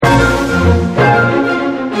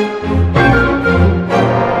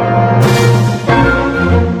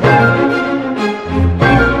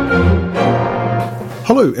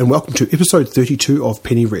and welcome to episode 32 of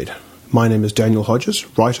Penny Red. My name is Daniel Hodges,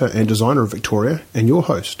 writer and designer of Victoria, and your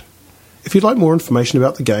host. If you'd like more information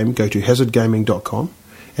about the game, go to hazardgaming.com,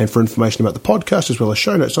 and for information about the podcast as well as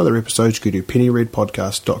show notes and other episodes, go to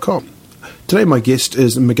pennyredpodcast.com. Today my guest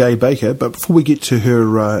is Megae Baker, but before we get to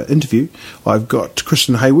her interview, I've got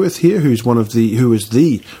Kristen Hayworth here, who is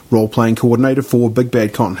the role-playing coordinator for Big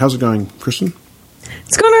Bad Con. How's it going, Kristen?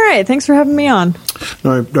 It's going all right. Thanks for having me on.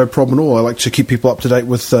 No problem at all. I like to keep people up to date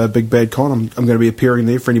with Big Bad Con. I'm going to be appearing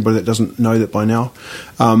there for anybody that doesn't know that by now.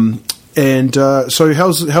 So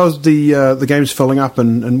how's the games filling up,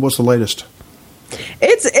 and what's the latest?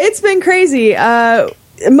 It's been crazy.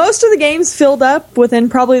 Most of the games filled up within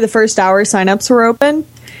probably the first hour signups were open.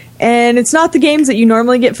 And it's not the games that you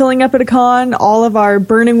normally get filling up at a con. All of our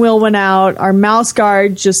Burning Wheel went out. Our Mouse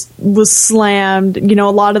Guard just was slammed. You know,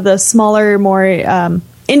 a lot of the smaller, more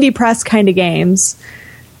indie press kind of games.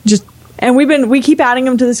 And we keep adding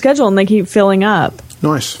them to the schedule, and they keep filling up.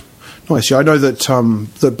 Nice. Yeah, I know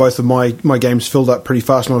that both of my games filled up pretty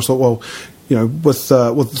fast, and I was thought, well, you know, with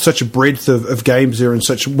such a breadth of games there and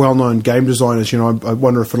such well-known game designers, you know, I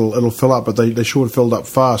wonder if it'll fill up. But they sure filled up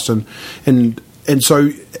fast, And so,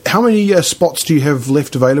 how many spots do you have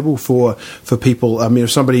left available for people? I mean, if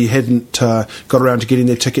somebody hadn't got around to getting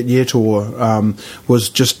their ticket yet, or was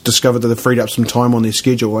just discovered that they've freed up some time on their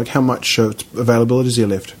schedule, like how much availability is there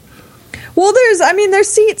left? Well, there's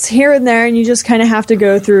seats here and there, and you just kind of have to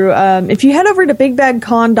go through. If you head over to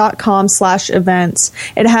bigbadcon.com/events,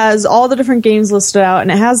 it has all the different games listed out, and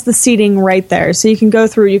it has the seating right there. So you can go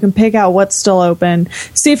through, you can pick out what's still open,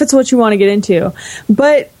 see if it's what you want to get into.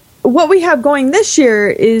 But what we have going this year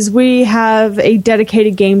is we have a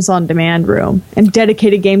dedicated Games on Demand room and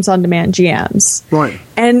dedicated Games on Demand GMs. Right.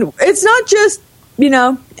 And it's not just, you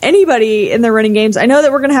know, anybody in there running games. I know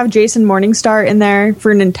that we're going to have Jason Morningstar in there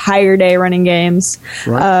for an entire day running games.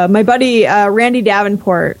 Right. My buddy, Randy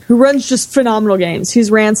Davenport, who runs just phenomenal games.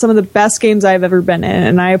 He's ran some of the best games I've ever been in,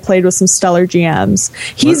 and I have played with some stellar GMs.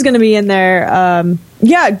 He's going to be in there.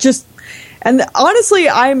 And honestly,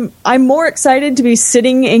 I'm more excited to be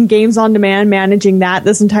sitting in Games on Demand managing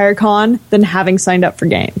this entire con than having signed up for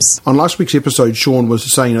games. On last week's episode, Sean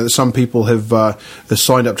was saying that some people have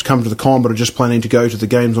signed up to come to the con but are just planning to go to the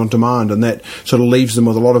Games on Demand, and that sort of leaves them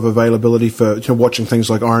with a lot of availability for watching things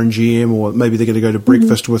like RNGM, or maybe they're going to go to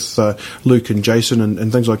breakfast with Luke and Jason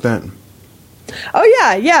and things like that. Oh,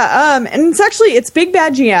 yeah. And it's Big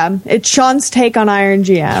Bad GM. It's Sean's take on Iron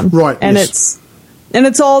GM. Right. And yes.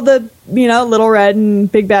 it's all the, you know, Little Red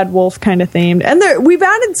and Big Bad Wolf kind of themed. And we've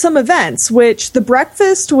added some events, which the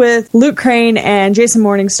breakfast with Luke Crane and Jason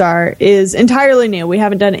Morningstar is entirely new. We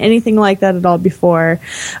haven't done anything like that at all before.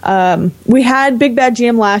 We had Big Bad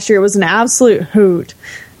GM last year. It was an absolute hoot.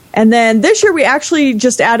 And then this year we actually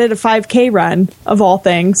just added a 5K run, of all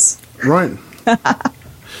things. Right.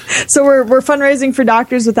 So we're fundraising for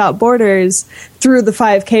Doctors Without Borders through the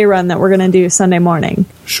 5K run that we're going to do Sunday morning.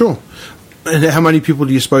 Sure. And how many people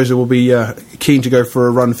do you suppose there will be keen to go for a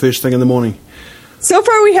run first thing in the morning? So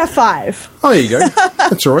far, we have 5. Oh, there you go.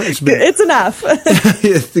 That's all right. It's enough.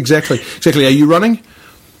 Yeah, exactly. Are you running?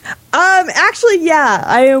 Actually, yeah.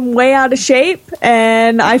 I am way out of shape,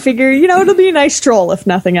 and I figure, you know, it'll be a nice stroll, if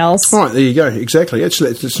nothing else. All right, there you go. Exactly.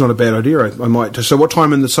 It's not a bad idea. I might. So what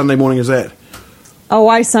time in the Sunday morning is that? Oh,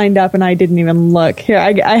 I signed up and I didn't even look. Here,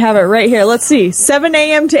 I have it right here. Let's see. 7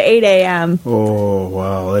 a.m. to 8 a.m. Oh,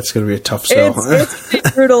 wow. That's going to be a tough sell.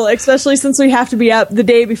 It's brutal, especially since we have to be up the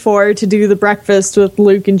day before to do the breakfast with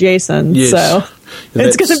Luke and Jason. Yes. So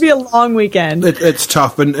it's going to be a long weekend. It's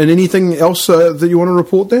tough. And anything else that you want to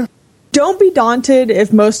report there? Don't be daunted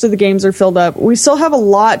if most of the games are filled up. We still have a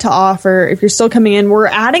lot to offer if you're still coming in. We're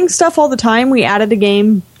adding stuff all the time. We added a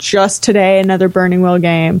game just today, another Burning Wheel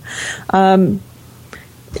game.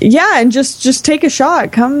 Yeah, and just take a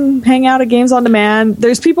shot. Come hang out at Games on Demand.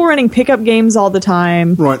 There's people running pickup games all the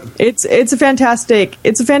time. Right. It's a fantastic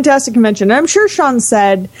convention. And I'm sure Sean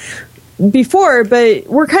said before, but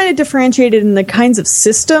we're kind of differentiated in the kinds of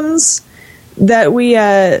systems that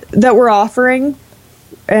we're offering.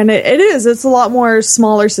 And it's a lot more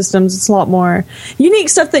smaller systems. It's a lot more unique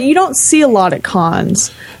stuff that you don't see a lot at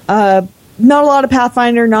cons. Not a lot of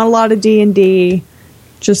Pathfinder, not a lot of D&D.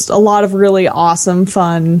 Just a lot of really awesome,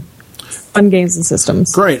 fun games and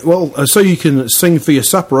systems. Great. Well, so you can sing for your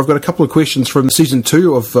supper, I've got a couple of questions from Season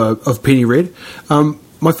 2 of Penny Red.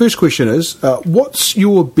 My first question is, what's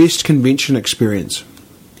your best convention experience?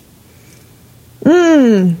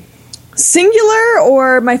 Singular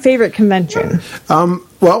or my favorite convention?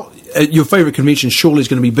 Well, your favourite convention surely is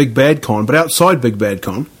going to be Big Bad Con, but outside Big Bad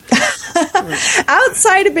Con?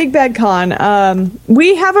 Outside of Big Bad Con,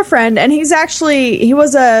 we have a friend, and he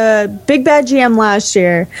was a Big Bad GM last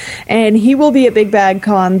year, and he will be at Big Bad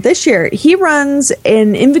Con this year. He runs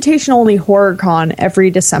an invitation-only horror con every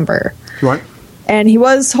December. Right. And he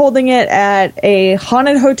was holding it at a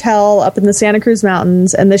haunted hotel up in the Santa Cruz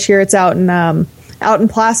Mountains, and this year it's out in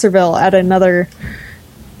Placerville at another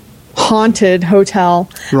haunted hotel.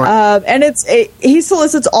 Right. And he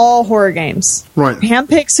solicits all horror games. Right.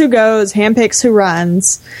 Handpicks who goes, handpicks who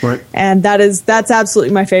runs. Right. And that's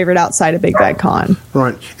absolutely my favorite outside of Big Bad Con.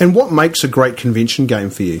 Right. And what makes a great convention game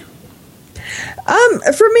for you?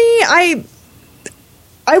 For me, I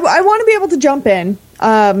want to be able to jump in.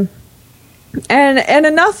 And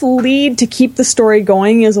enough lead to keep the story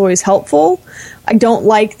going is always helpful. I don't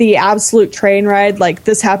like the absolute train ride, like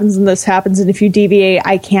this happens, and if you deviate,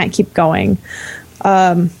 I can't keep going.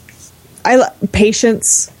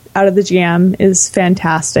 Patience out of the GM is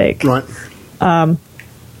fantastic. Right. I'm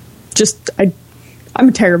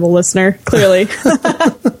a terrible listener, clearly.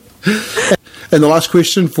 And the last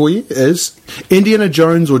question for you is Indiana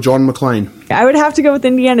Jones or John McClane? I would have to go with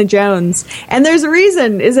Indiana Jones. And there's a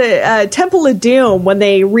reason. Is it Temple of Doom, when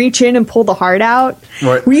they reach in and pull the heart out?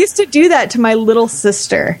 Right. We used to do that to my little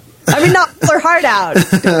sister. I mean, not pull her heart out,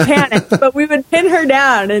 panic, but we would pin her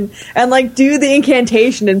down and like do the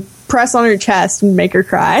incantation and press on her chest and make her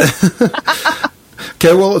cry.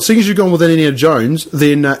 Okay, well, seeing as you've gone with Indiana Jones,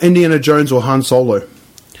 then Indiana Jones or Han Solo?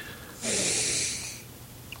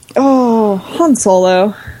 Oh, Han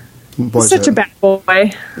Solo. Such a bad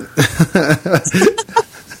boy.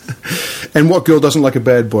 And what girl doesn't like a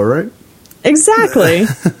bad boy, right? Exactly.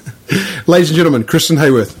 Ladies and gentlemen, Kristen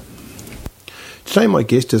Hayworth. Today my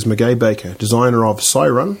guest is Meguey Baker, designer of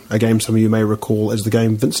Cyrun, a game some of you may recall as the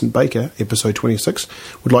game Vincent Baker, episode 26,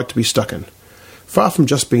 would like to be stuck in. Far from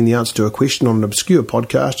just being the answer to a question on an obscure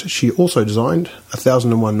podcast, she also designed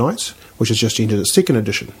 1001 Nights, which has just entered its second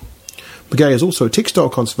edition. Meguey is also a textile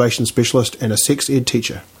conservation specialist and a sex ed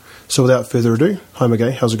teacher. So without further ado, hi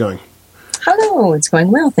Meguey, how's it going? Hello, it's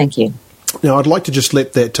going well, thank you. Now, I'd like to just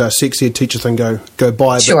let that sex ed teacher thing go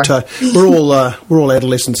by, sure. But we're all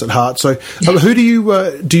adolescents at heart. So, who do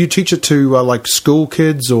you teach it to? Like school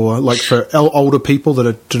kids, or like for older people that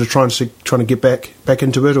are trying to get back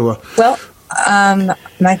into it? Or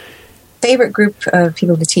my favorite group of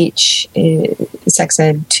people to teach sex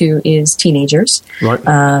ed to is teenagers,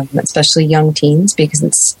 right? Especially young teens, because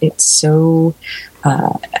it's so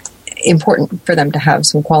important for them to have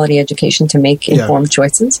some quality education to make informed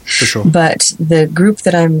choices. For sure. But the group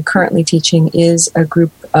that I'm currently teaching is a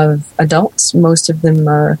group of adults. Most of them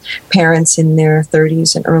are parents in their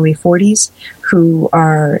 30s and early 40s who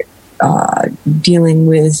are dealing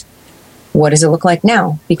with what does it look like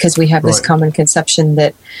now? Because we have this common conception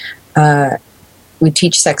that we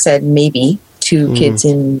teach sex ed maybe to kids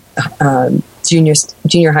in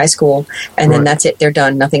junior high school, and then that's it. They're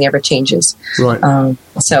done. Nothing ever changes. Right.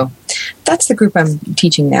 So that's the group I'm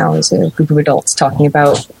teaching now, is a group of adults talking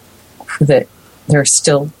about that there are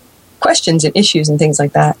still questions and issues and things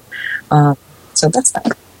like that. So that's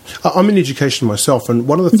that. I'm in education myself, and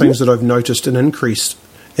one of the things that I've noticed an increase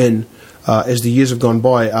in as the years have gone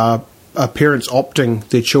by are parents opting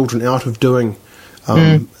their children out of doing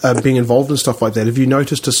being involved in stuff like that. Have you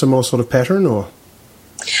noticed a similar sort of pattern, or?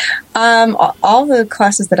 All the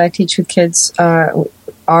classes that I teach with kids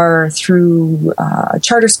are through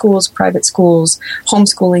charter schools, private schools,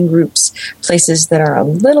 homeschooling groups, places that are a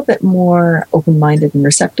little bit more open-minded and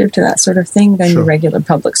receptive to that sort of thing than your regular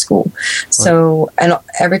public school. So, and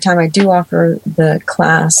every time I do offer the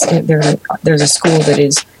class, there's a school that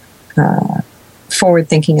is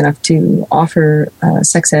forward-thinking enough to offer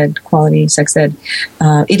sex ed, quality sex ed.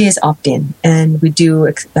 It is opt-in, and we do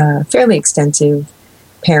fairly extensive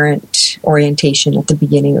parent orientation at the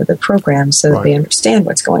beginning of the program so that they understand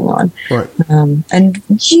what's going on. Right. And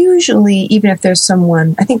usually, even if there's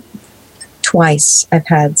someone, I think twice I've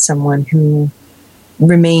had someone who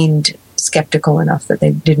remained skeptical enough that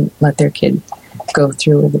they didn't let their kid go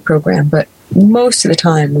through the program. But most of the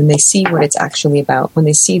time, when they see what it's actually about, when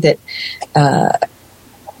they see that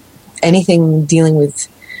anything dealing with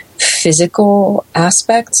physical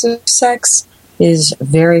aspects of sex is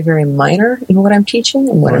very, very minor in what I'm teaching,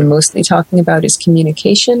 and what I'm mostly talking about is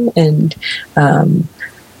communication and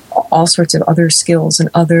all sorts of other skills and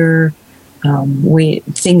other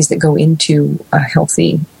things that go into a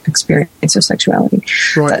healthy experience of sexuality.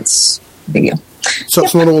 Right. That's a big deal. So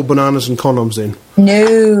it's not all bananas and condoms then?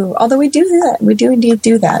 No, although we do that. We do indeed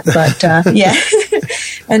do that. But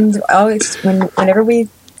And always, whenever we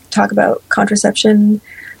talk about contraception,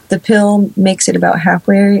 the pill makes it about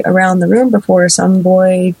halfway around the room before some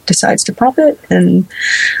boy decides to pop it, and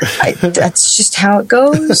that's just how it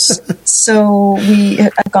goes. So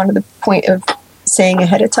I've gone to the point of saying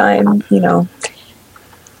ahead of time,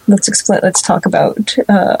 let's talk about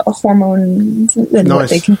hormones and what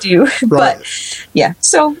they can do. Right. But yeah,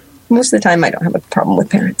 so most of the time I don't have a problem with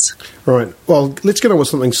parents. Right. Well, let's get on with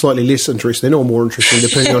something slightly less interesting or more interesting,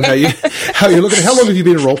 depending on how you look at it. How long have you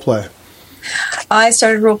been a role player? I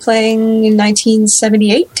started role playing in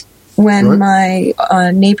 1978 when my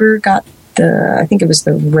neighbor got I think it was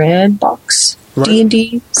the red box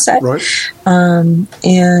D&D set,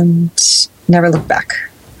 and never looked back.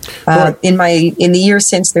 In the years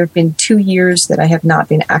since, there have been 2 years that I have not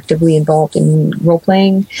been actively involved in role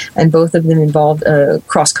playing, and both of them involved a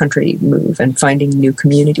cross country move and finding new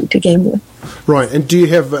community to game with. Right, and do you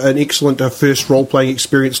have an excellent first role playing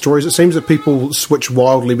experience stories? It seems that people switch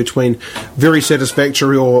wildly between very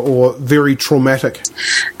satisfactory or very traumatic.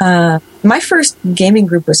 My first gaming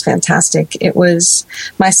group was fantastic. It was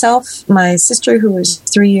myself, my sister who was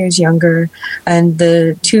 3 years younger, and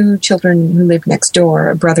the 2 children who lived next door,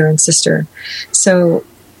 a brother and sister. So,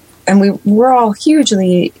 and we were all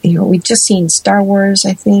hugely, we'd just seen Star Wars,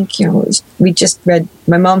 I think.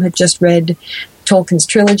 My mom had just read Tolkien's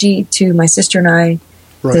trilogy to my sister and I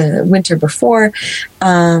the winter before.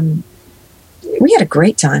 We had a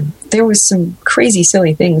great time. There was some crazy,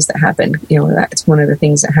 silly things that happened. That's one of the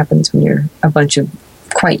things that happens when you're a bunch of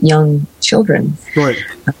quite young children. Right.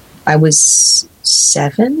 I was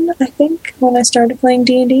 7, I think, when I started playing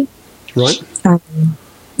D&D. Right.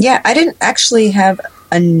 I didn't actually have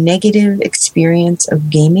a negative experience of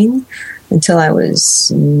gaming until I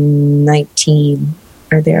was 19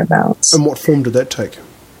 or thereabouts. And what form did that take?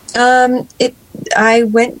 I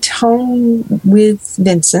went home with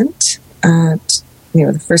Vincent.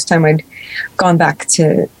 The first time I'd gone back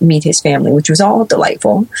to meet his family, which was all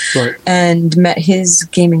delightful, and met his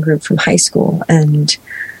gaming group from high school. And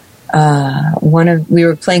we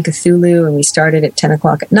were playing Cthulhu, and we started at 10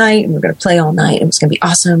 o'clock at night, and we were going to play all night. It was going to be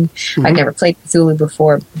awesome. Mm-hmm. I'd never played Cthulhu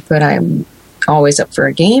before, but I'm always up for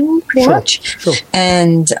a game, pretty much. Sure.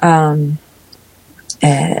 And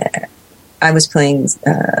I was playing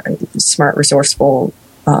smart, resourceful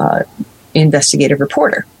investigative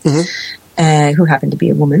reporter, who happened to be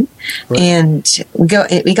a woman. Right. And we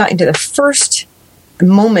got into the first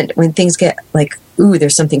moment when things get like, ooh,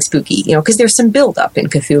 there's something spooky, because there's some build up in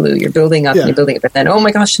Cthulhu. You're building up and you're building up, but then, oh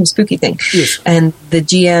my gosh, some spooky thing. Yes. And the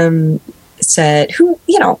GM said,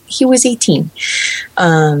 he was 18.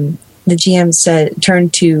 The GM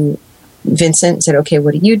turned to Vincent and said, okay,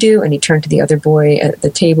 what do you do? And he turned to the other boy at the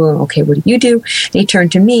table, and okay, what do you do? And he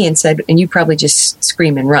turned to me and said, and you probably just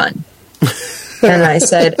scream and run. And I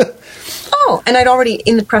said, oh, and I'd already,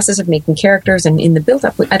 in the process of making characters and in the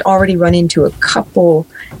build-up, I'd already run into a couple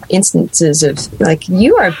instances of, like,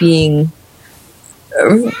 you are being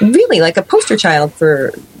really like a poster child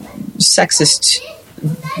for sexist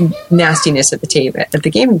nastiness at the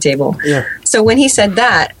gaming table. Yeah. So when he said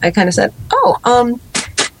that, I kind of said,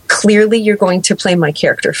 clearly you're going to play my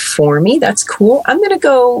character for me. That's cool. I'm going to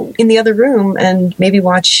go in the other room and maybe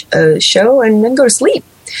watch a show and then go to sleep,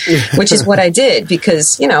 which is what I did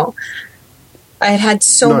because, I had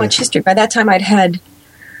so much history. By that time, I'd had,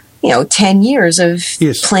 10 years of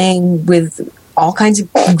playing with all kinds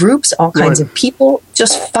of groups, all kinds of people,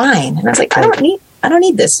 just fine. And I was like, I don't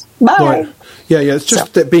need this. Bye. Right. Yeah. It's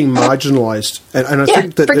just that being marginalized. And I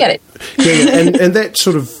think that... forget it. Yeah. And that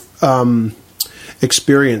sort of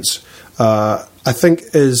experience, I think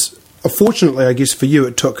is... Fortunately, I guess for you,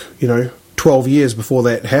 it took, 12 years before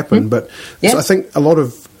that happened. But so I think a lot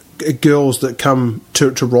of girls that come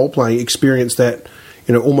to role-playing experience that,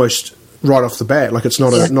 almost right off the bat. Like, it's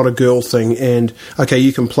not a girl thing. And, okay,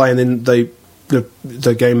 you can play, and then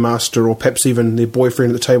the game master or perhaps even their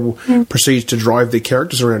boyfriend at the table proceeds to drive their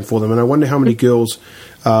characters around for them. And I wonder how many girls...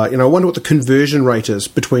 I wonder what the conversion rate is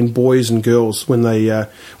between boys and girls when they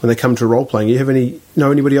come to role playing. You have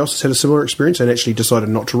anybody else that's had a similar experience and actually decided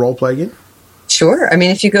not to role play again? Sure. I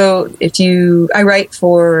mean, I write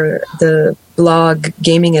for the blog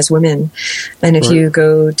Gaming as Women, and if you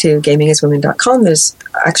go to gamingaswomen.com, there's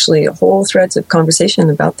actually whole threads of conversation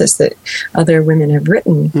about this that other women have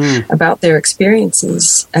written about their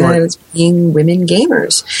experiences as being women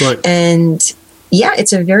gamers. Right. And yeah,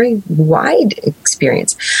 it's a very wide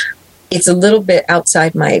experience. It's a little bit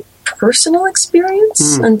outside my personal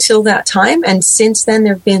experience until that time. And since then,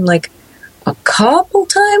 there have been like a couple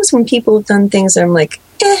times when people have done things that I'm like,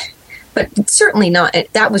 but certainly not.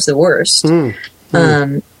 That was the worst.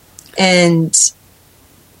 And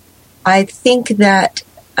I think that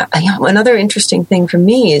another interesting thing for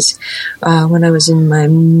me is when I was in my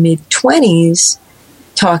mid-20s,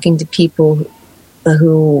 talking to people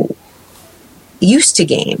who used to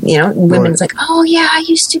game, women's like, oh yeah, I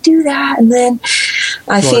used to do that. And then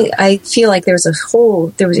I feel like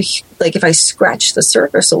like if I scratched the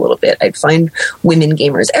surface a little bit, I'd find women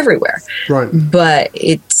gamers everywhere. Right. But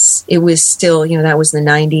it was still, that was the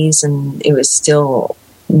 90s, and it was still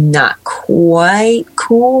not quite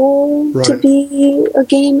cool to be a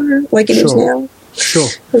gamer like it is now. Sure.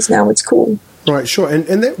 Because now it's cool. Right, sure.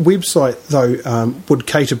 And that website, though, would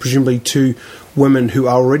cater presumably to women who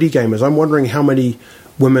are already gamers. I'm wondering how many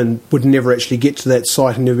women would never actually get to that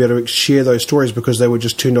site and never be able to share those stories because they were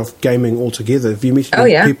just turned off gaming altogether. Have you met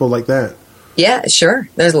people like that? Yeah, sure.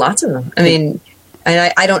 There's lots of them. I mean,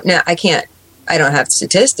 and I don't know. I don't have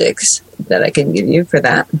statistics that I can give you for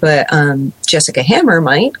that, but Jessica Hammer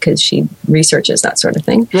might, because she researches that sort of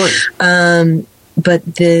thing. Right. But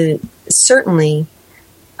certainly,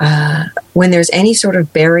 when there's any sort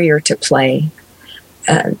of barrier to play,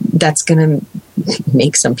 that's going to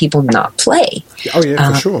make some people not play. Oh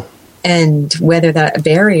yeah, for sure. And whether that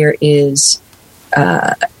barrier is,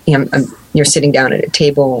 you're sitting down at a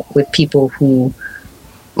table with people who,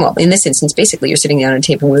 well, in this instance, basically you're sitting down at a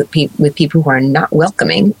table with people who are not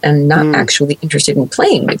welcoming and not actually interested in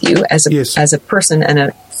playing with you as a person and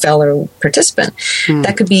a fellow participant.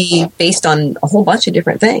 That could be based on a whole bunch of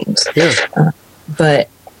different things. Yeah. But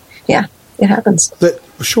yeah, it happens.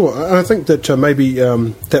 Sure. I think that maybe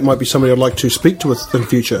that might be somebody I'd like to speak to with in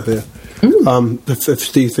future there. If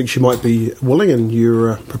Steve thinks she might be willing and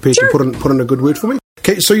you're prepared to put in a good word for me.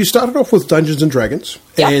 Okay, so you started off with Dungeons & Dragons,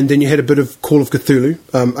 and then you had a bit of Call of Cthulhu,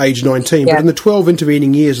 age 19. But in the 12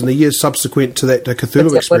 intervening years and the years subsequent to that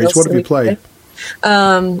Cthulhu experience, what have you played?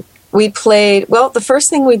 We played, well, the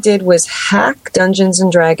first thing we did was hack Dungeons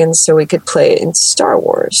 & Dragons so we could play in Star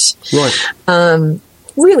Wars. Right.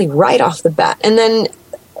 Really right off the bat. And then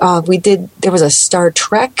there was a Star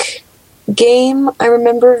Trek game, I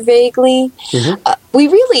remember vaguely. We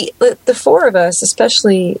really, the four of us,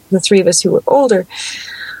 especially the three of us who were older,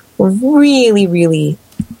 were really, really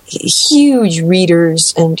huge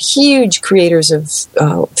readers and huge creators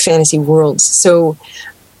of fantasy worlds. So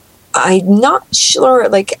I'm not sure,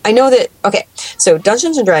 I know that, so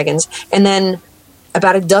Dungeons & Dragons, and then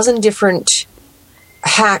about a dozen different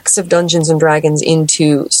hacks of Dungeons & Dragons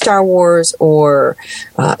into Star Wars or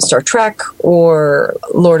Star Trek or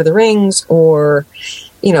Lord of the Rings or,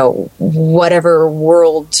 whatever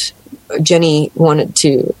world Jenny wanted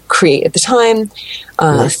to create at the time.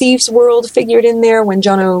 Thieves World figured in there when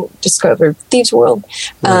Jono discovered Thieves World.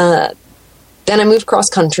 Then I moved cross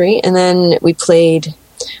country, and then we played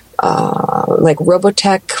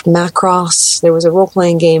Robotech, Macross. There was a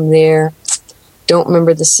role-playing game there. Don't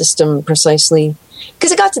remember the system precisely.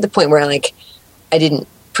 Because it got to the point where, I didn't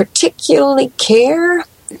particularly care,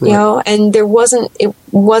 and it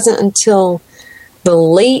wasn't until the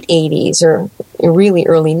late 80s or really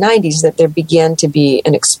early 90s that there began to be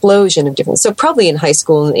an explosion of different. So probably in high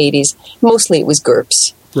school in the 80s, mostly it was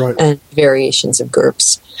GURPS and variations of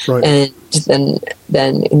GURPS. Right. And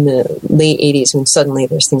then in the late 80s, when suddenly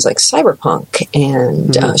there's things like Cyberpunk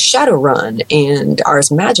and Shadowrun and Ars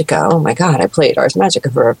Magica. Oh my God, I played Ars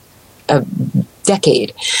Magica for a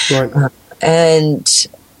decade. Right. And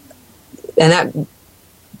that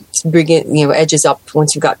edges up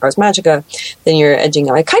once you've got Ars Magica, then you're edging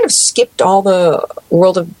up. I kind of skipped all the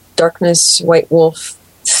World of Darkness, White Wolf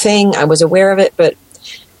thing. I was aware of it, but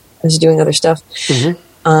I was doing other stuff.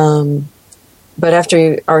 But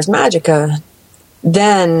after Ars Magica,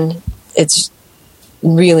 then it's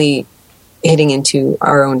really hitting into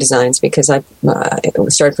our own designs, because I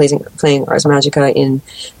started playing Ars Magica in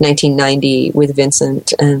 1990 with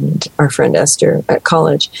Vincent and our friend Esther at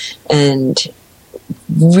college, and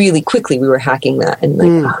really quickly we were hacking that and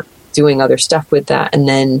doing other stuff with that. And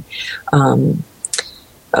then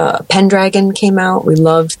Pendragon came out. We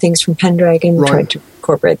loved things from Pendragon. We tried to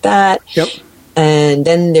incorporate that. Yep. And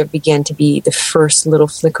then there began to be the first little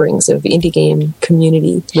flickerings of indie game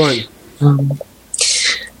community. Right.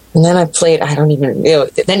 And then I played, I don't even,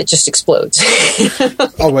 then it just explodes.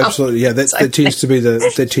 Oh, absolutely. Yeah, that tends to be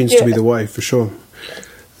the way, for sure.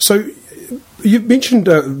 So you mentioned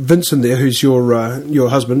Vincent there, who's your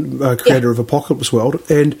husband, creator of Apocalypse World,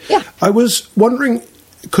 and I was wondering,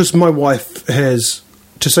 because my wife has,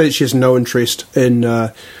 to say that she has no interest in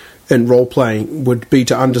role playing would be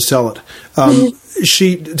to undersell it.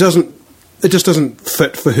 She doesn't. It just doesn't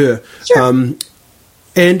fit for her. Sure.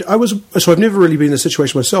 And so I've never really been in this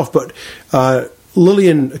situation myself, but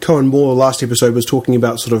Lillian Cohen-Moore last episode was talking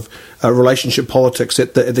about sort of relationship politics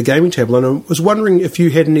at the gaming table, and I was wondering if you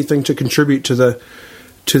had anything to contribute to the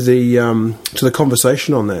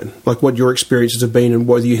conversation on that, like what your experiences have been and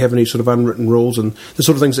whether you have any sort of unwritten rules and the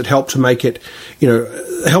sort of things that help to make it,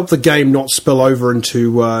 help the game not spill over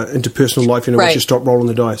into personal life, right. Once you stop rolling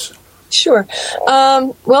the dice. Sure.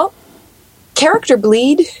 Well, character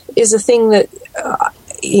bleed is a thing that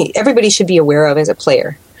everybody should be aware of as a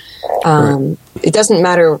player. Right. It doesn't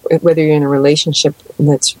matter whether you're in a relationship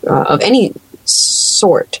that's of any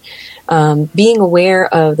sort. Being aware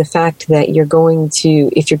of the fact that if you're going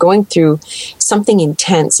through something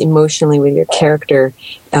intense emotionally with your character,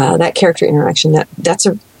 that character interaction,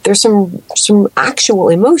 there's some actual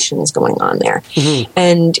emotions going on there,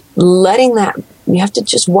 and letting that, you have to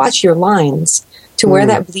just watch your lines to where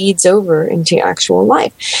that bleeds over into actual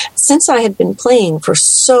life. Since I had been playing for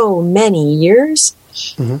so many years,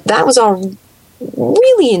 that was all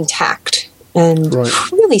really intact and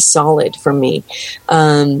really solid for me.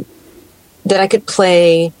 That I could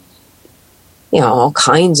play, all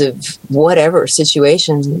kinds of whatever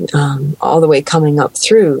situation, all the way coming up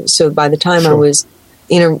through. So by the time I was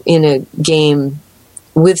in a game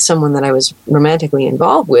with someone that I was romantically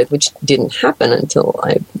involved with, which didn't happen until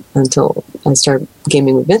I started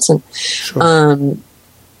gaming with Vincent,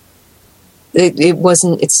 it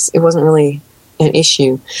wasn't really an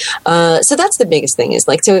issue. So that's the biggest thing, is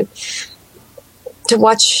like to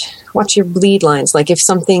watch your bleed lines. Like if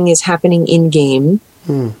something is happening in game,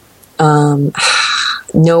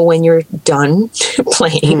 know when you're done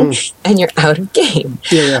playing and you're out of game.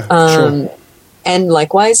 And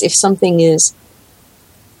likewise, if something is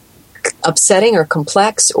upsetting or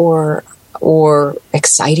complex or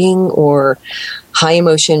exciting or high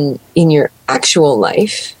emotion in your actual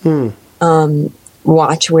life,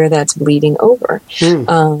 watch where that's bleeding over.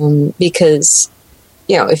 Because,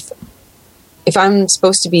 if I'm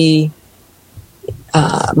supposed to be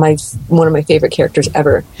one of my favorite characters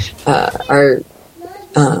ever, our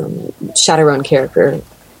Shadowrun character,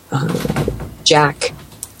 Jack,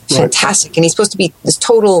 fantastic, and he's supposed to be this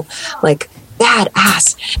total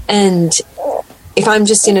badass. And if I'm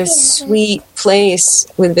just in a sweet place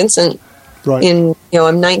with Vincent, I'm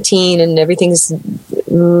 19 and everything's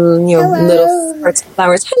little hearts and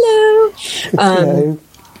flowers. Hello.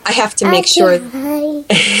 I have to make sure.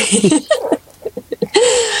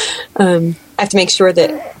 I have to make sure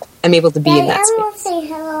that I'm able to be in that space. Say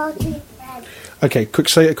hello to Okay,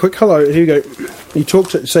 say a quick hello. Here you go. You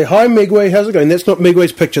say hi, Megway. How's it going? That's not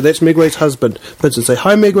Megway's picture. That's Megway's husband. Vincent, say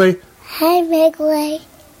hi, Megway. Hi, Megway.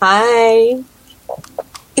 Hi.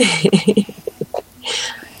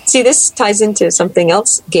 See, this ties into something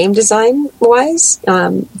else game design wise,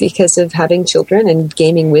 because of having children and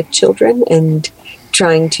gaming with children and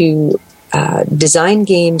trying to design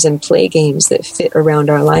games and play games that fit around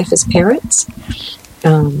our life as parents.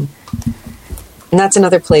 And that's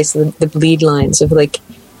another place, the bleed lines of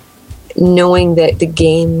knowing that the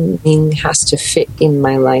gaming has to fit in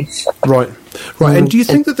my life. Right. And do you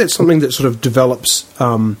think that that's something that sort of develops,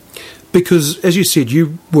 because as you said,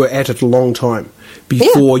 you were at it a long time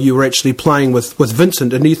before you were actually playing with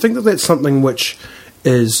Vincent, and do you think that that's something which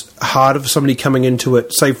is harder for somebody coming into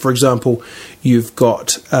it? Say, for example, you've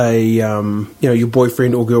got your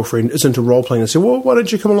boyfriend or girlfriend is into role playing and say, well, why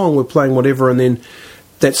don't you come along, we're playing whatever, and then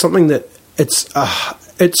that's something that it's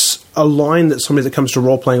a line that somebody that comes to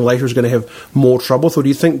role playing later is going to have more trouble with? Or do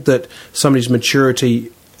you think that somebody's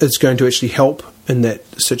maturity is going to actually help in that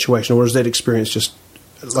situation, or is that experience just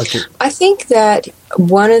I think that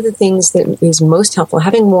one of the things that is most helpful,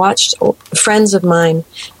 having watched friends of mine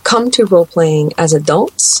come to role-playing as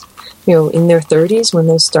adults, in their 30s when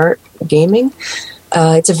they start gaming,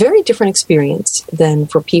 it's a very different experience than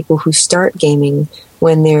for people who start gaming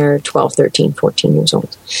when they're 12, 13, 14 years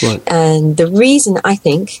old. Right. And the reason, I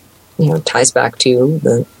think, ties back to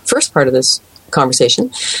the first part of this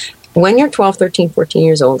conversation. When you're 12, 13, 14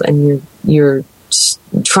 years old and you're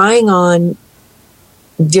trying on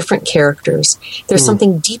different characters, there's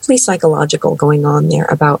something deeply psychological going on there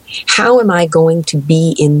about how am I going to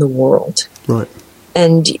be in the world. Right.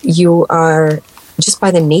 And you are, just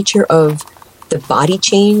by the nature of the body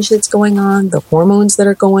change that's going on, the hormones that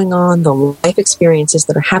are going on, the life experiences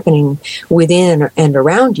that are happening within and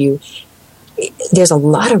around you, there's a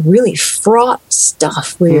lot of really fraught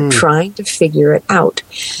stuff where you're trying to figure it out.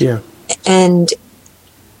 Yeah. And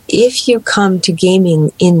if you come to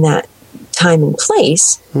gaming in that time and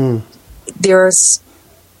place,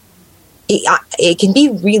 it can be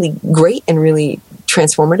really great and really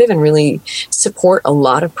transformative and really support a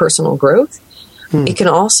lot of personal growth. It can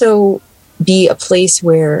also be a place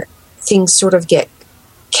where things sort of get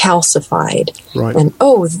calcified. Right. And,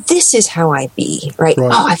 this is how I be, right?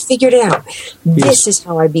 Right. I figured it out. This is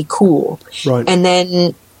how I be cool. Right. And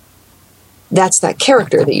then that's that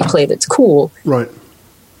character that you play that's cool. Right.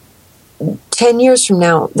 10 years from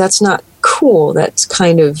now, that's not cool. That's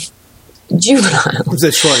kind of juvenile.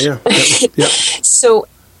 That's right, yeah. Yeah. So,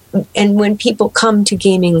 and when people come to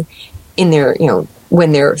gaming in their,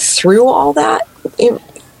 when they're through all that,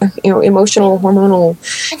 emotional, hormonal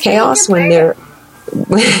chaos, when they're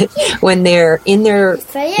in their,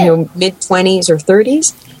 mid-20s or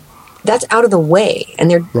 30s, that's out of the way.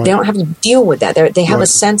 And they don't have to deal with that. They have a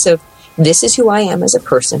sense of, this is who I am as a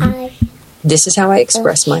person. This is how I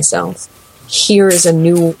express myself. Here is a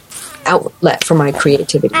new outlet for my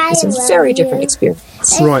creativity. It's a very different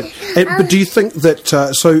experience. Right. But do you think that,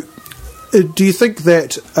 do you think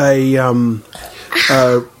that a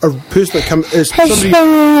person that comes, is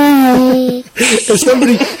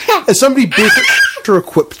somebody better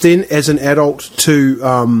equipped then as an adult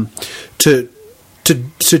to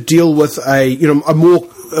deal with a more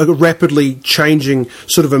rapidly changing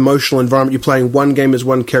sort of emotional environment? You're playing one game as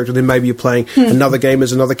one character, then maybe you're playing another game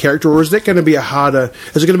as another character, or is it going to be harder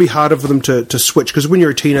for them to switch? Because when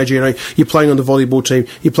you're a teenager, you're playing on the volleyball team,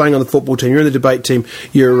 you're playing on the football team, you're in the debate team,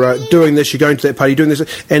 you're doing this, you're going to that party, you're doing this,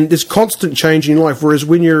 and there's constant change in life. Whereas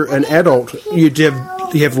when you're an adult, you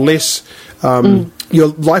have less. Your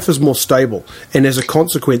life is more stable, and as a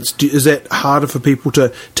consequence, is that harder for people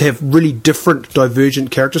to have really different,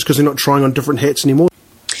 divergent characters because they're not trying on different hats anymore?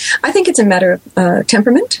 I think it's a matter of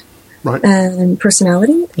temperament, right, and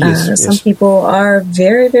personality. Yes. Some people are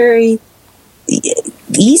very, very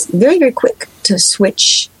easy, very, very quick to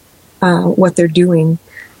switch what they're doing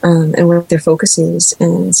and what their focus is,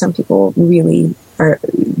 and some people really are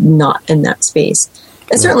not in that space.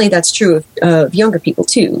 And certainly that's true of younger people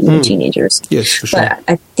too, teenagers. Yes, for sure. But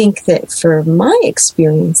I think that for my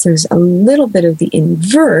experience, there's a little bit of the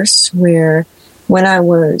inverse where when I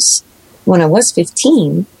was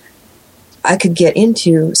 15, I could get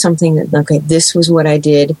into something that, okay, this was what I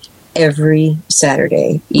did every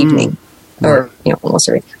Saturday evening, or almost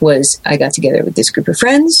every, was I got together with this group of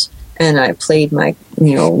friends and I played my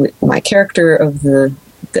character of the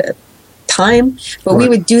time, but we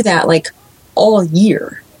would do that like all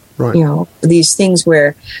year. Right. These things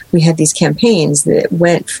where we had these campaigns that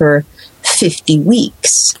went for 50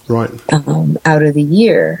 weeks right. Out of the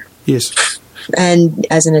year. Yes. And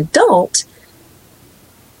as an adult,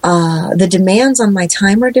 the demands on my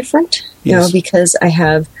time are different, yes. Because I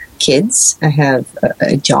have kids, I have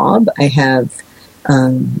a job, I have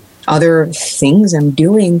other things I'm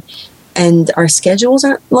doing, and our schedules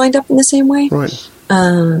aren't lined up in the same way. Right.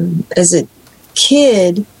 As a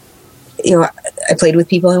kid, I played with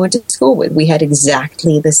people I went to school with. We had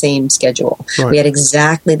exactly the same schedule. Right. We had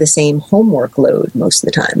exactly the same homework load most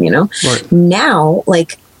of the time, Right. Now,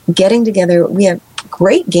 like, getting together, we have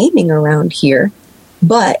great gaming around here,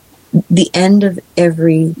 but the end of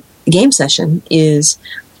every game session is,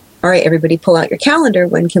 all right, everybody pull out your calendar.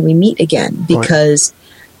 When can we meet again? Because,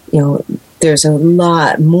 there's a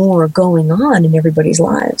lot more going on in everybody's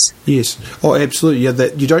lives. Yes. Oh, absolutely. Yeah,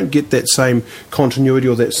 that you don't get that same continuity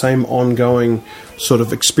or that same ongoing sort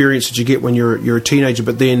of experience that you get when you're a teenager.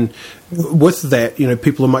 But then with that,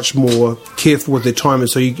 people are much more careful with their time, and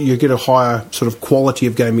so you get a higher sort of quality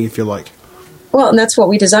of gaming, if you like. Well, and that's what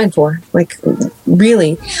we designed for. Like,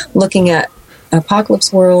 really looking at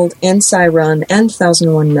Apocalypse World and Cyrun and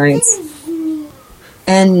 1001 Nights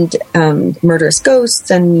and Murderous Ghosts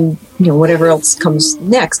and whatever else comes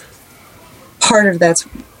next. Part of that's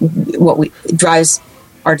what drives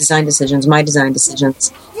our design decisions, my design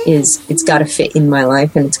decisions, is it's got to fit in my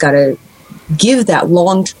life and it's got to give that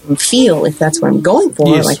long-term feel if that's what I'm going for,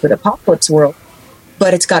 yes. like with Apocalypse World.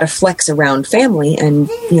 But it's got to flex around family and,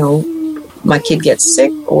 my kid gets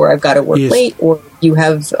sick or I've got to work yes. late or you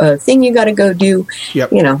have a thing you got to go do.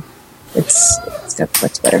 Yep. It's got to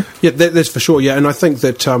flex better. Yeah, that's for sure. Yeah, and I think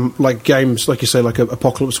that like games, like you say, like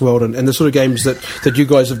Apocalypse World and the sort of games that you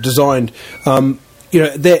guys have designed,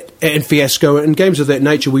 that and Fiasco and games of that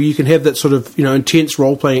nature where you can have that sort of intense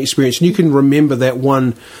role playing experience and you can remember that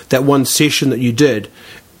one session that you did.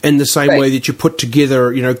 In the same way that you put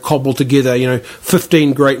together, cobble together,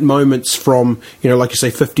 15 great moments from, like you say,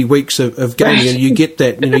 50 weeks of gaming, and you get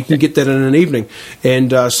that, you can get that in an evening.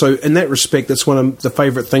 And so, in that respect, that's one of the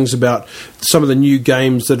favourite things about some of the new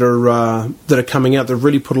games that are coming out. They've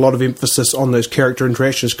really put a lot of emphasis on those character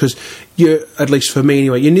interactions because at least for me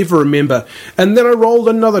anyway, you never remember. And then I rolled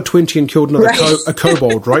another 20 and killed another a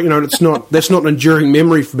kobold, right? That's not an enduring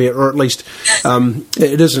memory for me, or at least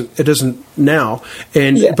It isn't now.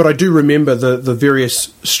 But I do remember the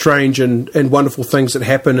various strange and wonderful things that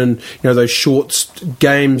happen in those short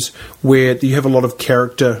games where you have a lot of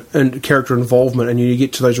character involvement, and you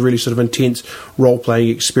get to those really sort of intense role playing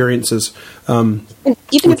experiences. And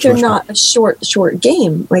even if they're not a short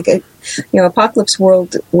game, like Apocalypse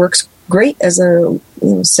World works great as a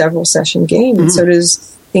several session game, and so does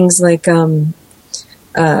things like Primetime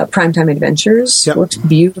Adventures. Works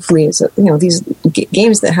beautifully as these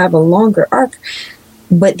games that have a longer arc,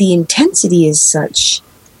 but the intensity is such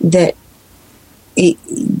that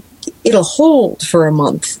it'll hold for a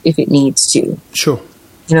month if it needs to. Sure.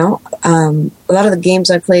 A lot of the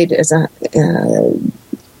games I played as a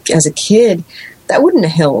kid, that wouldn't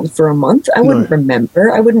have held for a month. I wouldn't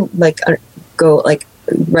remember. I wouldn't go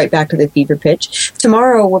right back to the fever pitch.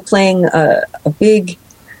 Tomorrow we're playing a big.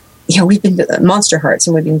 We've been Monster Hearts,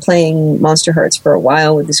 and we've been playing Monster Hearts for a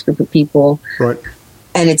while with this group of people. Right.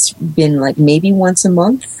 And it's been maybe once a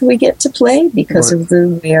month we get to play because of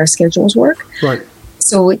the way our schedules work. Right.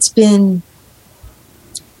 So it's been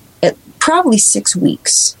probably 6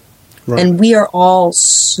 weeks. Right. And we are all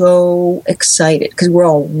so excited because we're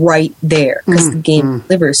all right there because the game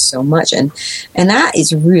delivers so much, and that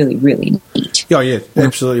is really, really neat. Yeah,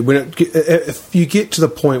 absolutely. If you get to the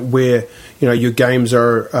point where your games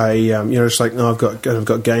are it's like, no, I've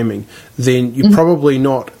got gaming, then you're probably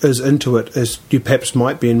not as into it as you perhaps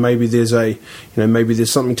might be, and maybe there's maybe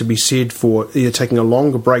there's something to be said for either taking a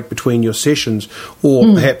longer break between your sessions,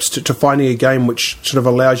 or perhaps to finding a game which sort of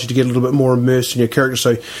allows you to get a little bit more immersed in your character,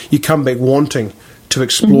 so you come back wanting to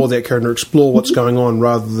explore that character, explore what's going on,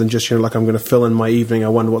 rather than just I'm going to fill in my evening. I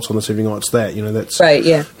wonder what's on this evening. Oh, it's that. That's right.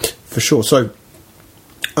 Yeah, for sure. So,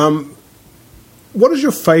 what is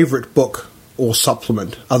your favourite book or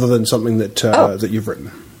supplement, other than something that that you've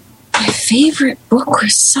written? My favourite book or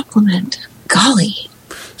supplement? Golly.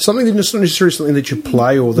 Something that not necessarily something that you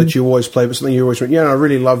play or that you always play, but something you always went, I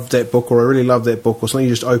really love that book, or I really love that book, or something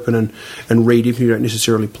you just open and read if you don't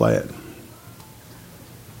necessarily play it.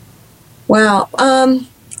 Wow.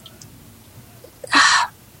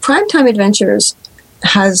 Primetime Adventures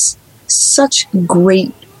has such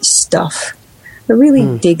great stuff. I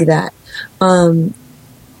really dig that. I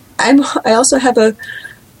also have a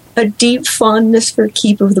deep fondness for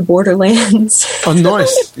Keep of the Borderlands. Oh,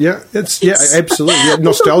 nice. Yeah, it's absolutely. Yeah,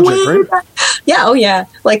 nostalgic, right? Yeah, oh yeah.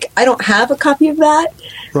 I don't have a copy of that,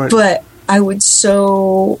 but I would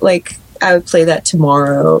I would play that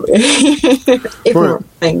tomorrow if we were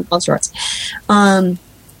playing Monster Hearts.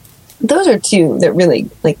 Those are two that really,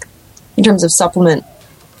 in terms of supplement,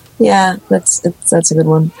 yeah, that's a good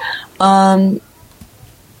one.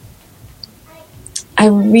 I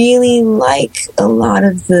really like a lot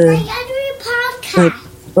of the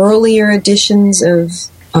earlier editions of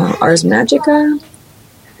Ars Magica,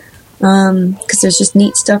 because there's just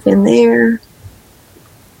neat stuff in there.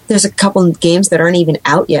 There's a couple of games that aren't even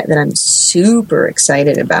out yet that I'm super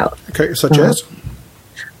excited about. Okay, such as?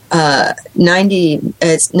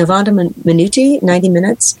 It's Novanta Minuti, 90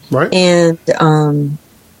 minutes. Right. And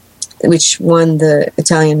which won the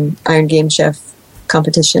Italian Iron Game Chef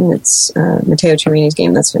competition. It's Matteo Torini's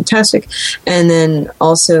game. That's fantastic. And then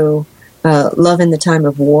also Love in the Time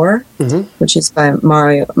of War, which is by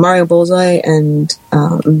Mario Bullseye and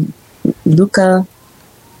Luca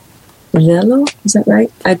Vello, is that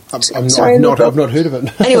right? I've not heard of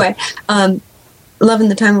it. Anyway, Love in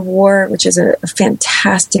the Time of War, which is a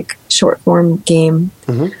fantastic short form game.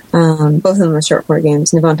 Both of them are short form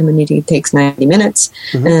games. Novanta Minuti takes 90 minutes,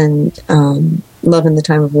 and Love in the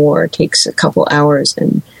Time of War takes a couple hours,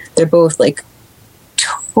 and they're both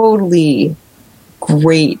totally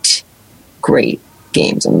great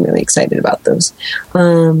games. I'm really excited about those.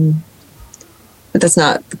 But that's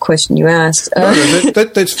not the question you asked. No,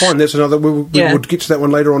 that's fine. That's another. We'll get to that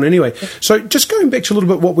one later on anyway. So, just going back to a little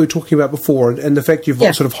bit what we were talking about before, and the fact you've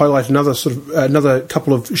sort of highlighted another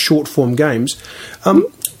couple of short form games.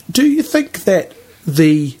 Do you think that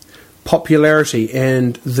the popularity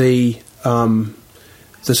and the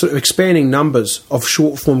sort of expanding numbers of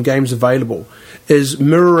short form games available is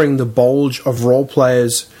mirroring the bulge of role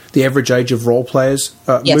players, the average age of role players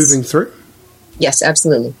moving through? Yes,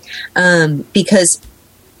 absolutely. Because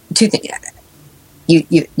two things.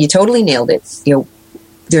 You totally nailed it.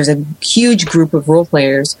 There's a huge group of role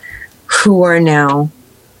players who are now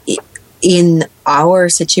in our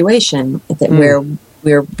situation where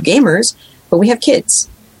we're gamers, but we have kids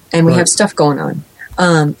and we have stuff going on.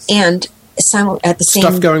 And at the same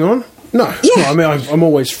stuff going on. No, yeah. Well, I mean, I'm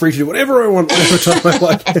always free to do whatever I want, whatever time I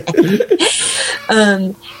like.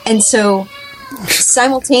 And so,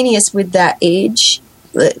 simultaneous with that age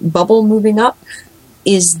bubble moving up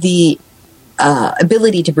is the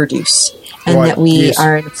ability to produce. And Right, that we yes.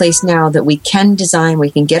 are in a place now that we can design, we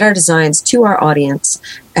can get our designs to our audience,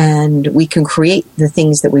 and we can create the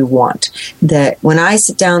things that we want. That when I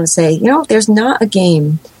sit down and say, there's not a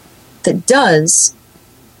game that does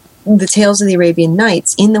the Tales of the Arabian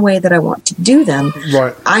Nights in the way that I want to do them,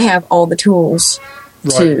 Right. I have all the tools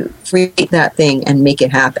to create that thing and make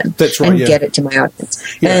it happen. That's right, and yeah. get it to my audience.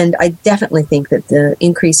 Yeah. And I definitely think that the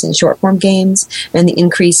increase in short form games and the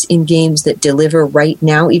increase in games that deliver right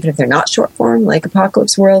now, even if they're not short form, like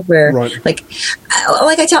Apocalypse World, where Right. like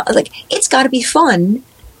I tell, it's got to be fun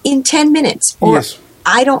in 10 minutes, or Yes.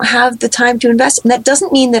 I don't have the time to invest. And that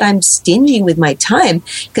doesn't mean that I'm stingy with my time,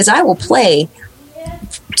 because I will play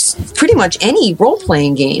pretty much any role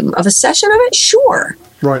playing game of a session of it. Sure.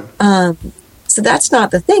 Right. So that's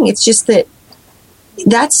not the thing. It's just that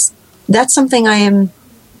that's something I am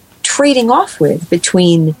trading off with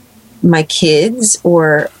between my kids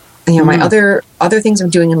or my other things I'm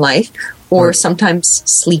doing in life, or Right. sometimes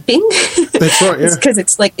sleeping. That's right, yeah. Because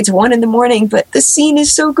it's 1 a.m, but the scene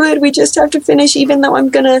is so good. We just have to finish, even though I'm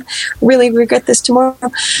gonna really regret this tomorrow.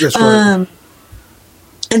 That's right.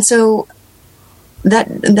 And so that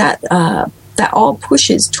all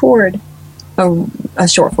pushes toward a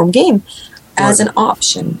short form game as Right. an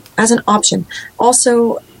option.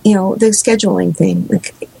 Also, the scheduling thing.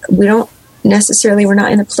 Like, we're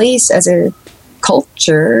not in a place as a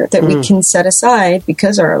culture that we can set aside,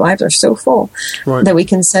 because our lives are so full, Right. that we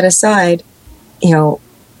can set aside,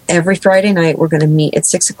 every Friday night we're going to meet at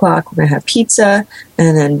 6:00. We're going to have pizza,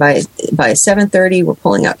 and then by 7:30 we're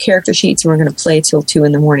pulling out character sheets and we're going to play till 2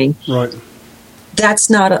 a.m. Right. That's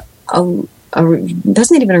not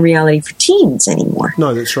that's not even a reality for teens anymore.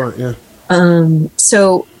 No, that's right, yeah.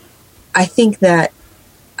 So I think that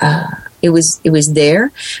it was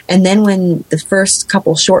there, and then when the first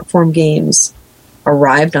couple short form games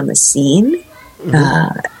arrived on the scene,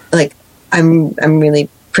 I'm really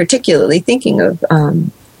particularly thinking of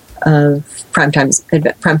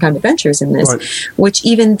Primetime Adventures in this, Right. which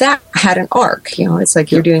even that had an arc. It's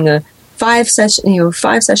like you're doing a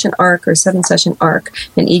 5-session arc or 7-session arc,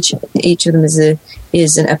 and each of them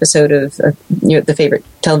is an episode of the favorite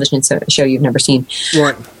television show you've never seen.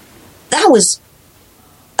 Right. That was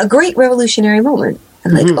a great revolutionary moment.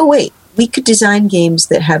 And oh wait, we could design games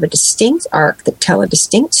that have a distinct arc, that tell a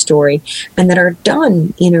distinct story, and that are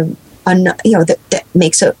done that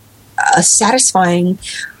makes a satisfying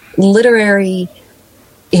literary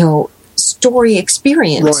story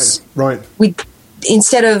experience. Right. We,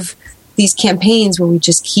 instead of these campaigns where we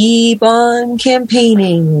just keep on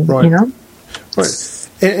campaigning, Right. Right.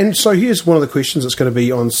 And so here's one of the questions that's going to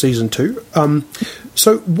be on season 2.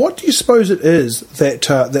 So what do you suppose it is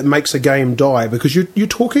that makes a game die? Because you're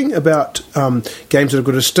talking about games that have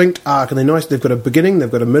got a distinct arc, and they're nice. They've got a beginning,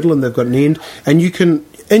 they've got a middle, and they've got an end. And you can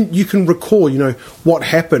recall, what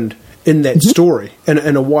happened in that story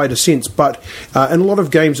in a wider sense. But in a lot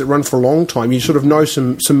of games that run for a long time, you sort of know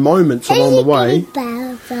some moments along the way,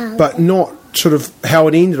 but not sort of how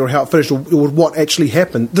it ended or how it finished or what actually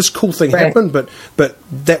happened. This cool thing Right. happened, but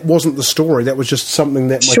that wasn't the story. That was just something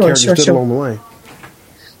that my characters did along the way.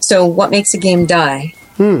 So what makes a game die?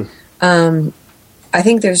 I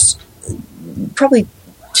think there's probably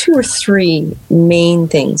 2 or 3 main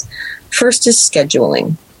things. First is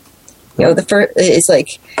scheduling. The first is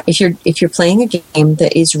like if you're playing a game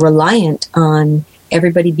that is reliant on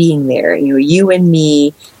everybody being there, you and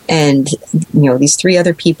me and these 3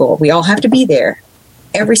 other people, we all have to be there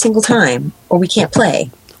every single time or we can't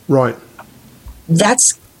play. Right.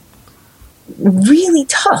 That's really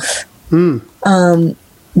tough.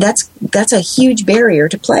 That's a huge barrier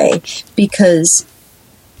to play, because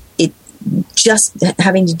it just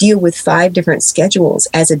having to deal with 5 different schedules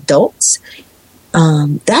as adults,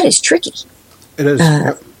 that is tricky. It is.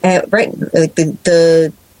 Right. Like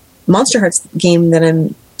the Monster Hearts game that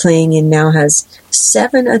I'm playing in now has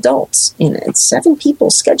 7 adults in it. It's 7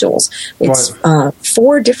 people's schedules. It's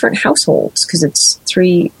 4 different households, because it's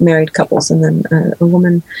 3 married couples and then a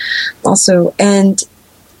woman also. And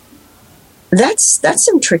that's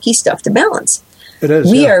some tricky stuff to balance. It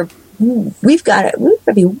is. We've got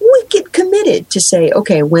to be wicked committed to say,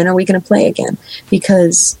 okay, when are we going to play again?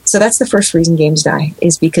 So that's the first reason games die,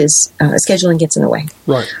 is because scheduling gets in the way.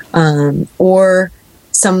 Right. Or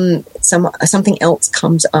something else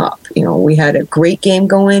comes up. We had a great game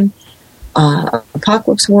going,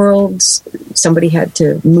 Apocalypse World. Somebody had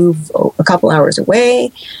to move a couple hours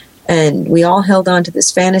away, and we all held on to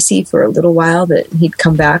this fantasy for a little while that he'd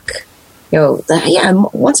come back.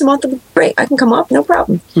 Once a month of a break, I can come up, no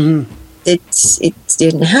problem. Mm-hmm. It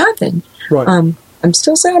didn't happen. Right. I'm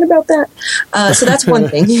still sad about that. So that's one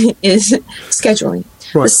thing, is scheduling.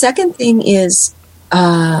 Right. The second thing is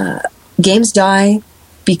games die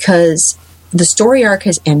because the story arc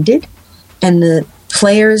has ended and the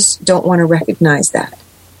players don't want to recognize that.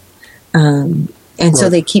 And so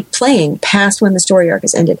they keep playing past when the story arc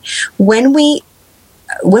has ended. When we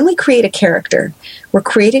create a character, we're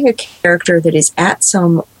creating a character that is at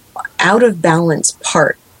some out of balance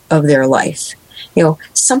part of their life. You know,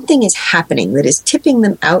 something is happening that is tipping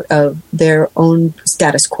them out of their own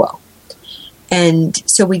status quo. And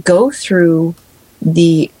so we go through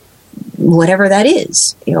whatever that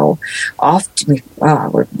is. You know,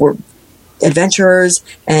 we're adventurers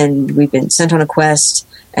and we've been sent on a quest.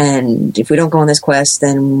 And if we don't go on this quest,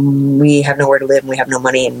 then we have nowhere to live and we have no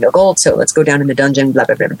money and no gold. So let's go down in the dungeon, blah,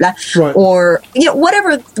 blah, blah, blah, blah. Right. Or, you know,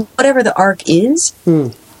 whatever the arc is.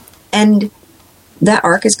 And that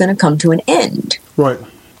arc is going to come to an end. Right.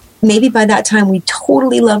 Maybe by that time we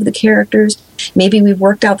totally love the characters. Maybe we've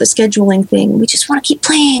worked out the scheduling thing. We just want to keep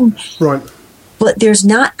playing. Right. But there's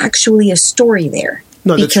not actually a story there.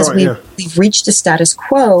 No, that's because right, we've reached a status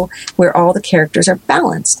quo where all the characters are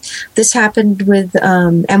balanced. This happened with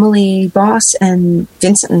Emily Boss and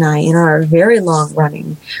Vincent and I in our very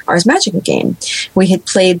long-running Ars Magica game. We had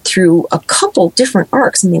played through a couple different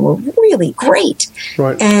arcs, and they were really great.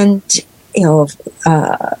 Right. And, you know,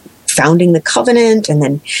 founding the Covenant, and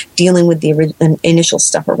then dealing with the initial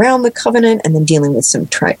stuff around the Covenant, and then dealing with some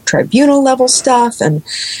tribunal level stuff, and,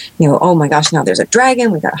 you know, oh my gosh, now there's a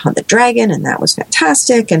dragon, we got to hunt the dragon, and that was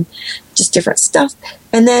fantastic, and just different stuff.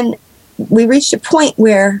 And then we reached a point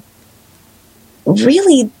where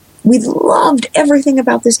really we loved everything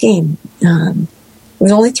about this game. There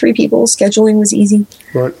was only 3 people, scheduling was easy.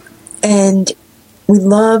 Right. And we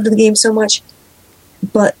loved the game so much,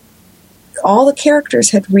 but all the characters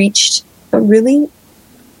had reached a really,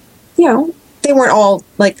 you know, they weren't all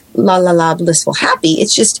like la la la blissful happy.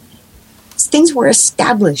 It's just things were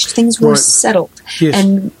established, things were settled, Yes.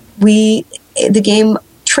 and the game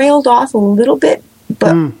trailed off a little bit,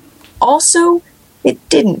 but also it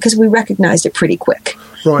didn't, because we recognized it pretty quick.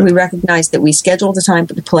 Right. We recognized that we scheduled the time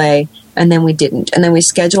to play, and then we didn't, and then we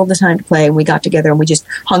scheduled the time to play, and we got together and we just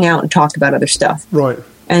hung out and talked about other stuff. Right.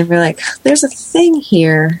 And we're like, there's a thing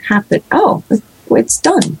here happen. Oh, it's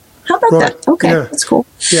done. How about that? Okay, Yeah. that's cool.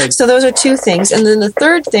 Yeah. So those are 2 things. And then the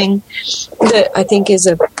third thing that I think is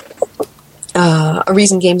a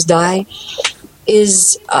reason games die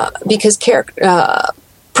is because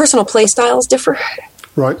personal play styles differ.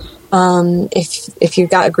 Right. If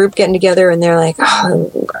you've got a group getting together and they're like,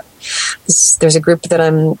 there's a group that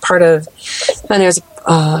I'm part of, and there's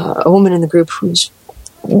a woman in the group who's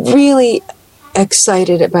really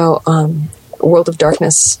excited about World of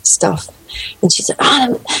Darkness stuff, and she said,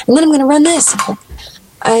 and then I'm going to run this.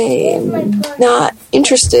 I'm not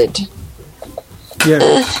interested.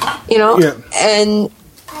 Yeah. You know? Yeah. And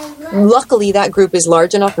luckily that group is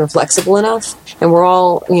large enough and flexible enough, and we're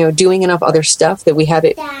all, you know, doing enough other stuff that we have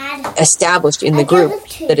it established in the group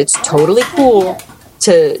that it's totally cool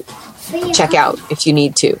to check out if you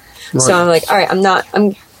need to. Right. So I'm like, all right, I'm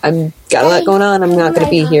got a lot going on. I'm not going to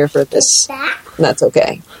be here for this. And that's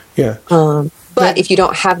okay. Yeah. But if you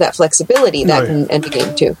don't have that flexibility, that can end the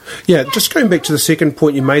game too. Yeah, just going back to the second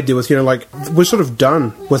point you made there with, you know, like, we're sort of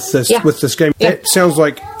done with this game. Yeah. That sounds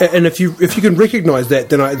like, and if you can recognise that,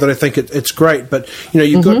 then I think it's great. But, you know,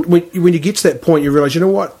 you've got, when you get to that point, you realise, you know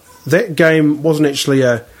what, that game wasn't actually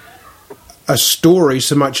a story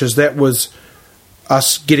so much as that was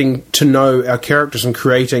us getting to know our characters and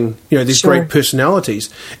creating, you know, these great personalities.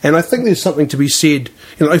 And I think there's something to be said,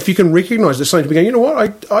 you know, if you can recognise there's something to be going, you know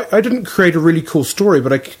what, I didn't create a really cool story,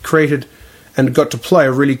 but I created and got to play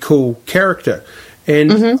a really cool character.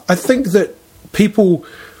 And I think that people,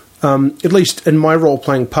 at least in my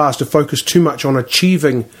role-playing past, have focused too much on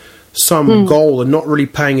achieving some goal and not really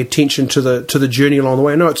paying attention to the journey along the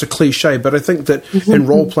way. I know it's a cliche, but I think that in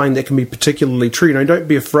role-playing that can be particularly true. You know, don't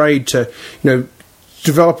be afraid to, you know,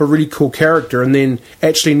 develop a really cool character and then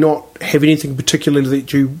actually not have anything particularly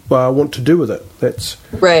that you want to do with it. That's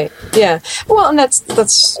right. Yeah. Well, and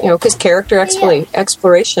that's you know, because character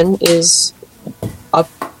exploration is a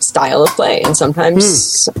style of play, and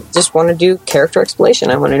sometimes I just want to do character exploration.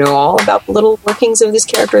 I want to know all about the little workings of this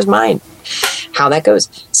character's mind, how that goes.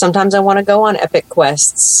 Sometimes I want to go on epic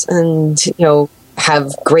quests and, you know,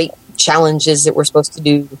 have great challenges that we're supposed to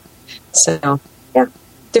do. So yeah,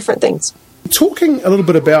 different things. talking a little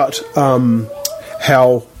bit about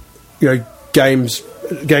how, you know, games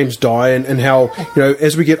games die, and how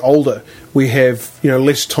as we get older, we have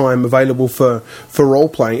less time available for role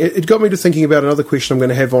playing. It got me to thinking about another question I'm going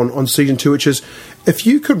to have on season 2, which is, if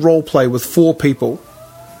you could role play with 4 people,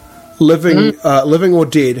 living or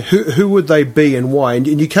dead, who would they be and why?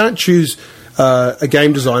 And you can't choose a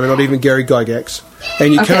game designer, not even Gary Gygax,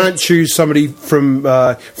 and you can't choose somebody from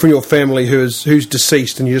your family who's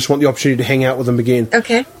deceased, and you just want the opportunity to hang out with them again.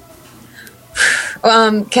 Okay.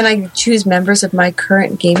 Can I choose members of my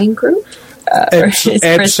current gaming group?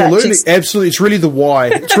 Absolutely. It's really the why.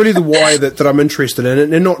 It's really the why that I'm interested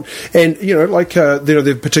in, and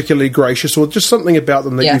they're particularly gracious, or just something about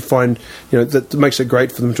them that you find that makes it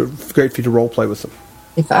great for you to role play with them.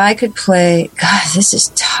 If I could play, God, this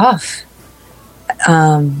is tough.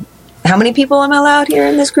 How many people am I allowed here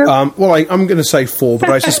in this group? Well, I'm going to say 4, but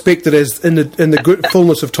I suspect that as in the good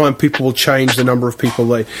fullness of time, people will change the number of people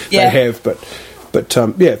they have. But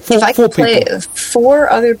 4 if I could play people. 4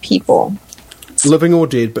 other people, living or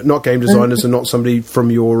dead, but not game designers, and not somebody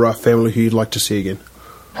from your family who you'd like to see again.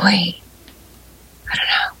 Boy, I don't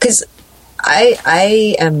know, because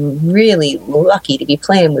I am really lucky to be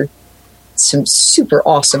playing with some super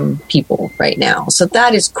awesome people right now, so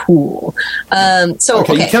that is cool. You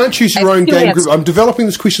can't choose your own game group. I'm developing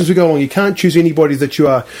this question as we go along. You can't choose anybody that you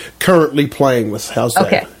are currently playing with. How's that?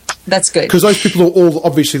 Okay, that's good. Because those people are all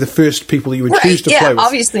obviously the first people that you would choose to play with.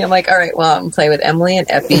 Obviously, I'm like, all right, well, I'm playing with Emily and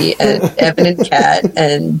Effie and Evan and Kat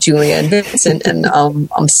and Julia and Vincent, and I'm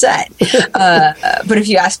set. But if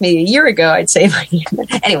you asked me a year ago, I'd say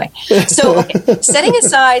anyway. So, setting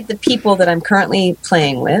aside the people that I'm currently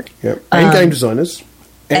playing with, and game designers,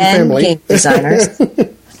 and family, game designers,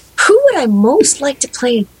 who would I most like to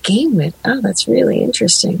play a game with? Oh, that's really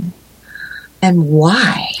interesting. And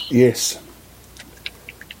why? Yes.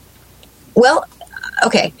 Well,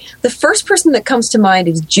 okay. The first person that comes to mind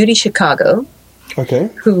is Judy Chicago,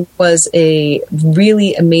 who was a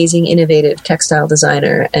really amazing, innovative textile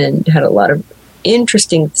designer and had a lot of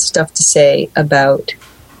interesting stuff to say about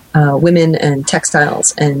women and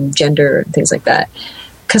textiles and gender and things like that.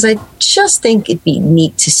 Because I just think it'd be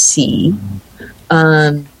neat to see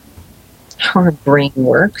how her brain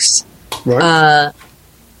works. Right.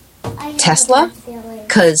 Tesla,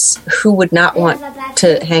 because who would not want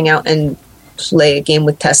to hang out and play a game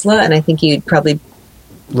with Tesla? And I think he'd probably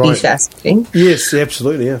be fascinating. Yes,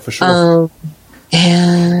 absolutely, yeah, for sure.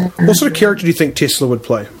 And what sort of character do you think Tesla would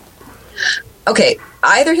play? Okay,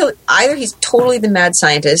 either he's totally the mad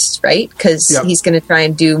scientist, right? Because he's going to try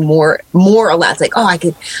and do more or less. Like,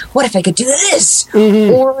 what if I could do this?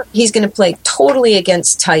 Mm-hmm. Or he's going to play totally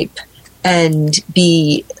against type and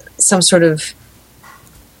be some sort of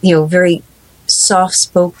very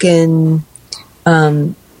soft-spoken.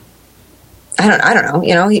 I don't know.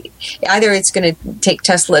 Either it's going to take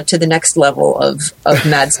Tesla to the next level of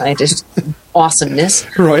mad scientist awesomeness,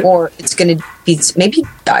 or it's going to be maybe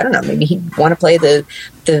he'd want to play the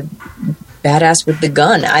badass with the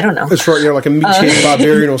gun. I don't know. That's right. Like a meathead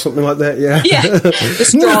barbarian or something like that. Yeah. Yeah. The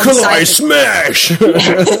strong Nikolai Smash.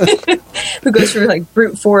 Who goes through like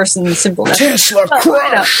brute force and simple Tesla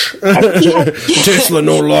crush. Tesla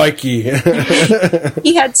no likey.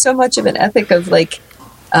 He had so much of an ethic of like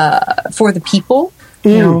for the people.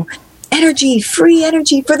 Energy, free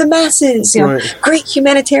energy for the masses. Great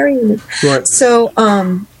humanitarian. Right. So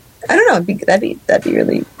I don't know. That'd be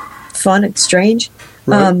really fun and strange.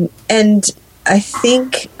 Right. And I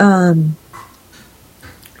think. How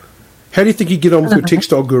do you think you get on with your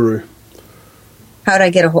textile guru? How would I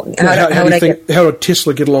get a hold? How would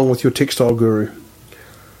Tesla get along with your textile guru?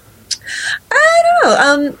 I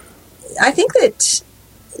don't know. I think that.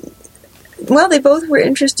 Well, they both were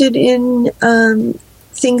interested in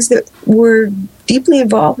things that were deeply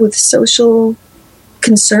involved with social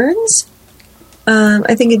concerns.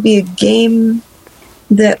 I think it'd be a game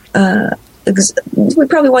that we'd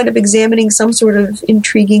probably wind up examining some sort of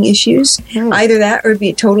intriguing issues. Either that, or it'd be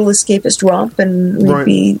a total escapist romp, and we'd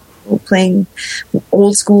be playing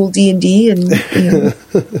old school D&D, and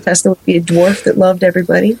Tesla would be a dwarf that loved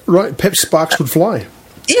everybody. Right, Perhaps sparks would fly.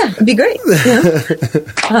 Yeah, it'd be great. Those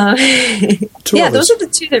are the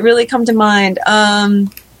two that really come to mind.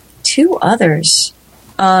 2 others.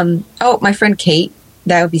 My friend Kate.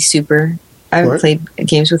 That would be super. I haven't played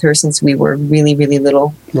games with her since we were really, really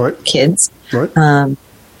little kids. Right.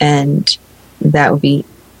 And that would be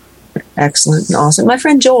excellent and awesome. My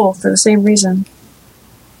friend Joel, for the same reason.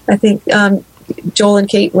 I think Joel and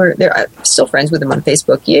Kate I'm still friends with them on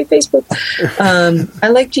Facebook. Yay, Facebook. I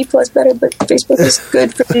like G+ better, but Facebook is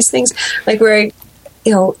good for these things. Like where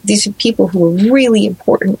these are people who were really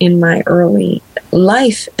important in my early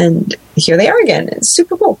life, and here they are again. It's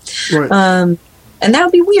super cool. Right. And that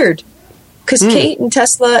would be weird. Because Kate and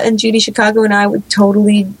Tesla and Judy Chicago and I would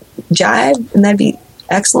totally jive, and that'd be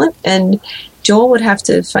excellent. And Joel would have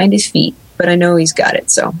to find his feet, but I know he's got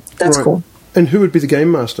it, so that's cool. And who would be the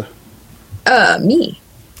game master? Me.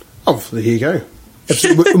 Oh, there you go.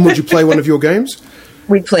 And would you play one of your games?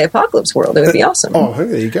 We'd play Apocalypse World. It would be awesome. Oh,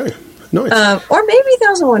 there you go. Nice. Or maybe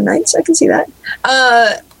 1001 Nights. I can see that.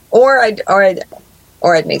 Or I'd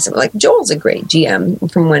make something like Joel's a great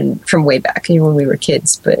GM from way back, when we were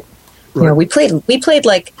kids. But we played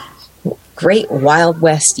like great Wild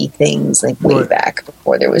Westy things like way back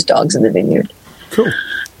before there was Dogs in the Vineyard. Cool.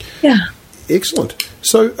 Yeah. Excellent.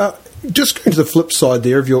 So, just going to the flip side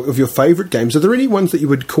there of your favourite games, are there any ones that you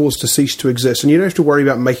would cause to cease to exist, and you don't have to worry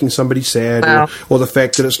about making somebody sad or the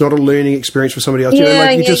fact that it's not a learning experience for somebody else? Were there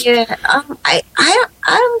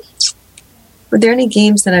any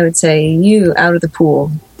games that I would say out of the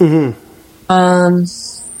pool? Mm-hmm.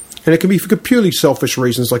 And it can be for purely selfish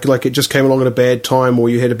reasons, like it just came along at a bad time, or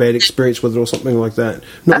you had a bad experience with it, or something like that.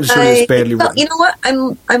 Not necessarily as badly written. You know what?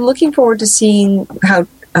 I'm looking forward to seeing how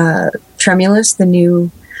Tremulous, the new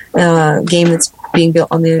game that's being built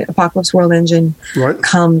on the Apocalypse World engine,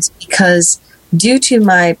 comes, because due to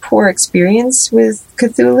my poor experience with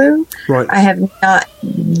Cthulhu, I have not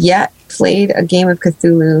yet played a game of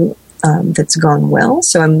Cthulhu that's gone well.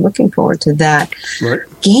 So I'm looking forward to that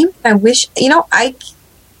game. I wish,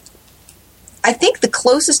 I think the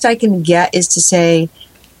closest I can get is to say,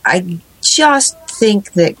 I just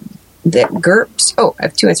think that GURPS. Oh, I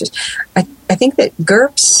have two answers. I think that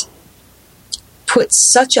GURPS put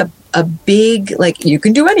such a big, you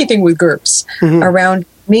can do anything with GURPS around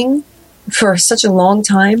gaming for such a long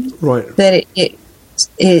time that it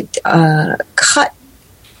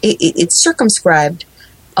circumscribed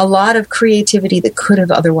a lot of creativity that could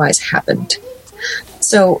have otherwise happened.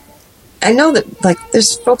 So I know that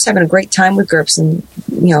there's folks having a great time with GURPS, and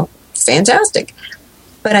fantastic.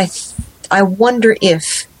 But I wonder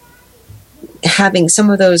if having some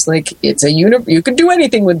of those, it's you can do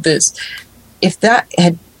anything with this, if that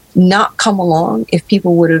had not come along, if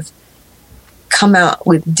people would have come out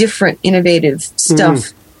with different innovative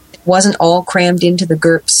stuff, it wasn't all crammed into the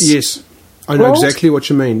GURPS. Yes, I know exactly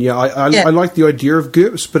what you mean. Yeah, I like the idea of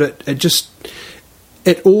GURPS, but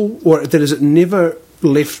it never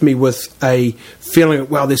left me with a feeling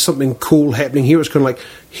of, wow, there's something cool happening here. It's kind of like,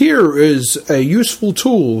 here is a useful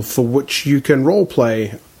tool for which you can role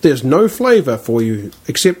play. There's no flavour for you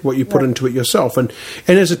except what you put into it yourself. And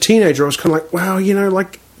as a teenager, I was kind of like, wow,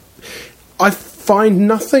 I find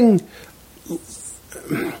nothing.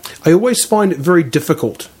 I always find it very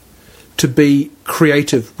difficult to be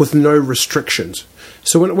creative with no restrictions.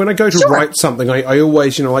 So when I go to write something, I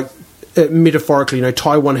always, metaphorically,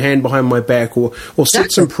 tie one hand behind my back or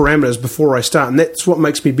set some parameters before I start. And that's what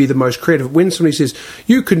makes me be the most creative. When somebody says,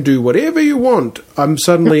 you can do whatever you want, I'm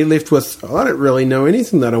suddenly left with, I don't really know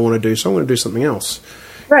anything that I want to do, so I'm going to do something else.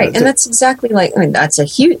 Right, and that's exactly that's a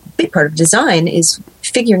big part of design, is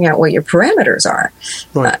figuring out what your parameters are.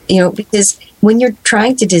 Right. Because when you're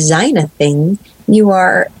trying to design a thing, you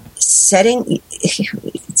are setting,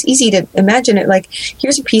 it's easy to imagine it like,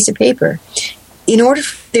 here's a piece of paper. In order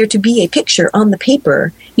for there to be a picture on the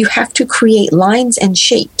paper, you have to create lines and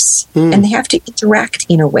shapes, and they have to interact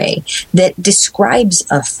in a way that describes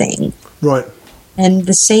a thing. Right. And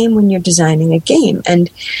the same when you're designing a game. And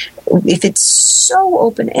if it's so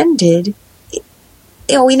open-ended,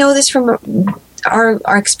 we know this from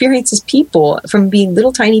our experience as people, from being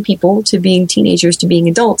little tiny people to being teenagers to being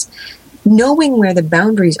adults. Knowing where the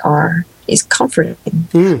boundaries are is comforting.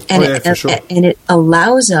 And it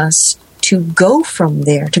allows us to go from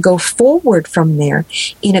there, to go forward from there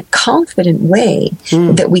in a confident way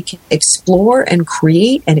that we can explore and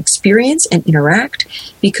create and experience and interact,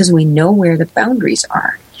 because we know where the boundaries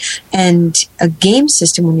are. And a game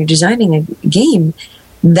system, when you're designing a game,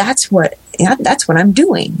 that's what I'm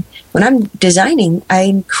doing. When I'm designing,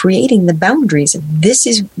 I'm creating the boundaries. This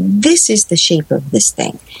is the shape of this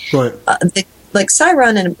thing. Right. Like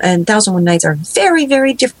Cyrun and 1001 Nights are very,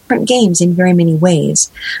 very different games in very many ways.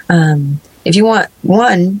 If you want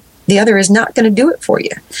one, the other is not going to do it for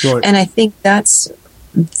you. Right. And I think that's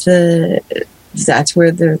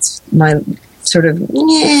where my sort of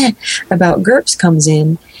about GURPS comes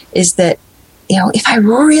in, is that if I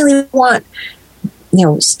really want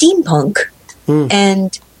steampunk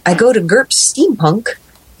and I go to GURPS Steampunk,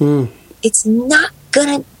 it's not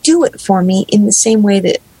going to do it for me in the same way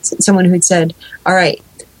that someone who'd said, all right,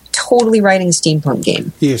 totally writing a steampunk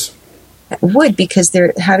game. Yes. Would, because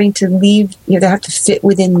they're having to leave, they have to fit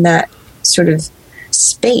within that sort of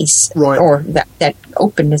space, or that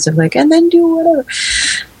openness of and then do whatever.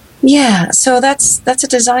 Yeah, so that's a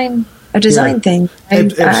design thing.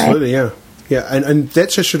 Absolutely, yeah. And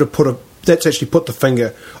that's actually put the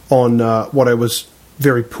finger on what I was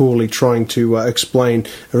very poorly trying to explain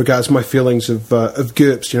in regards to my feelings of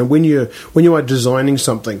GURPS. When you are designing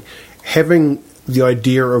something, having the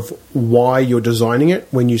idea of why you're designing it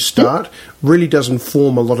when you start really does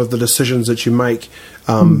inform a lot of the decisions that you make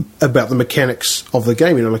about the mechanics of the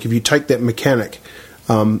game. Like if you take that mechanic,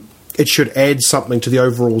 it should add something to the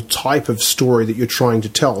overall type of story that you're trying to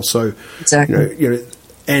tell. So, exactly.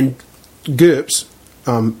 And GURPS,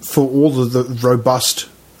 for all of the robust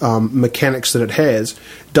mechanics that it has,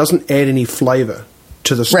 doesn't add any flavour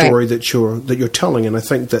to the story that you're telling. And I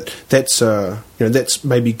think that's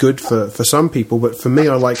maybe good for some people, but for me,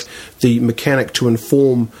 I like the mechanic to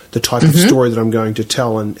inform the type of story that I'm going to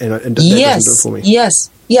tell, and that doesn't do it for me. Yes.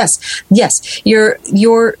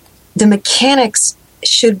 The mechanics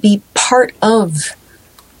should be part of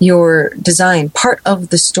your design, part of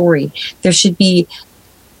the story. There should be,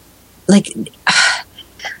 like,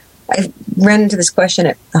 I ran into this question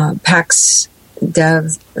at PAX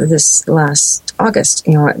Dev this last August,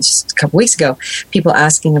 just a couple weeks ago. People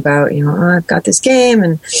asking about, I've got this game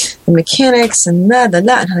and the mechanics and that. And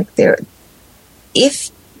I'm like,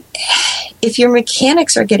 if your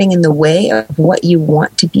mechanics are getting in the way of what you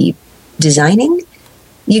want to be designing,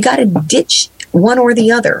 you got to ditch one or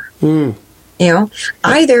the other.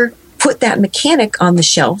 Either put that mechanic on the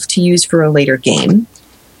shelf to use for a later game,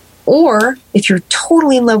 or if you're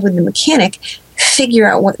totally in love with the mechanic, figure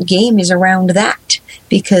out what game is around that.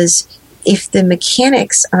 Because if the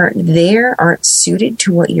mechanics aren't suited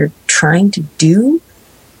to what you're trying to do,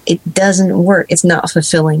 it doesn't work. It's not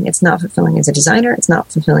fulfilling. It's not fulfilling as a designer. It's not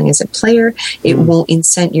fulfilling as a player. It won't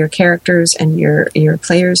incent your characters and your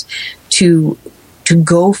players to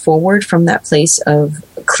go forward from that place of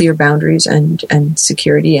clear boundaries and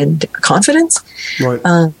security and confidence. Right.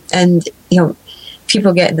 And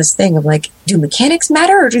people get this thing of like, do mechanics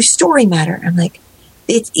matter or do story matter? I'm like,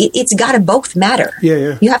 it's got to both matter.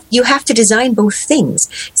 Yeah. You have to design both things.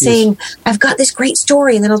 Saying, I've got this great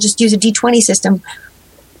story and then I'll just use a D20 system.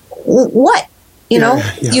 What?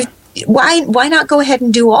 Why not go ahead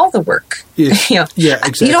and do all the work? Yes.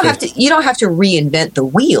 Exactly. You don't have to reinvent the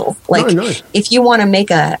wheel. Like, no. if you want to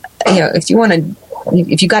make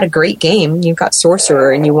if you got a great game, you've got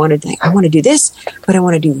Sorcerer, and you want to, I want to do this, but I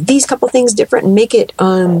want to do these couple things different and make it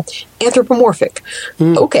anthropomorphic.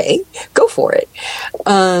 Okay, go for it.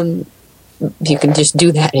 You can just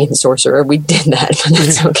do that in Sorcerer. We did that, but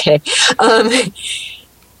that's okay.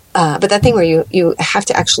 But that thing where you have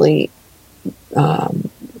to actually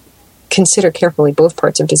consider carefully both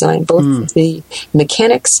parts of design, both the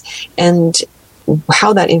mechanics and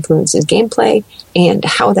how that influences gameplay and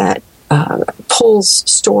how that pulls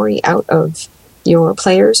story out of your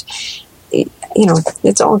players.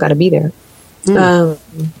 It's all got to be there. So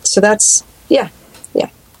that's,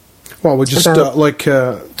 Well, we're just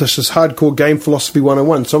this is hardcore game philosophy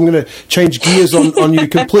 101. So I'm going to change gears on you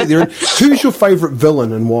completely. Who's your favourite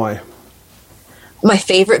villain and why? My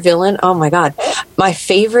favorite villain? Oh my God. My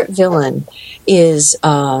favorite villain is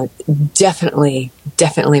definitely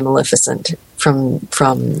Maleficent from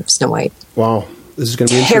Snow White. Wow. This is going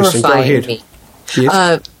to be interesting. Go ahead. Me.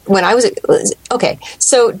 Yes. When I was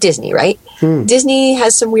so Disney, right? Disney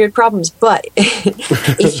has some weird problems, but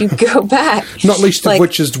if you go back, not least of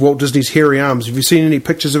which is Walt Disney's hairy arms. Have you seen any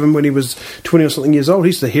pictures of him when he was 20 or something years old?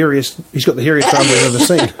 He's got the hairiest arm I've ever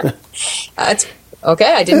seen. That's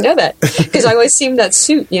okay. I didn't know that because I always seen that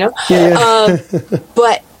suit, Yeah.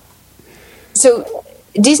 But so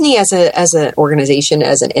Disney as an organization,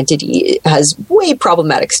 as an entity, has way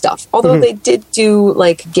problematic stuff. Although they did do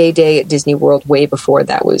like Gay Day at Disney World way before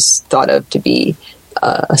that was thought of to be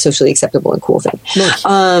a socially acceptable and cool thing. Nice.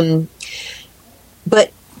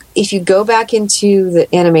 But if you go back into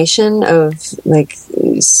the animation of like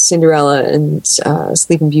Cinderella and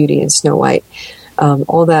Sleeping Beauty and Snow White,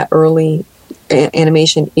 all that early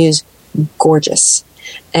animation is gorgeous.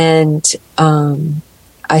 And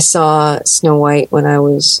I saw Snow White when I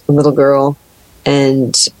was a little girl,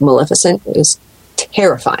 and Maleficent is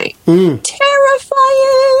terrifying. Terrifying!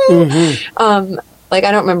 Like,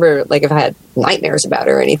 I don't remember like if I had nightmares about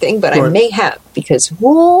her or anything, but I may have, because,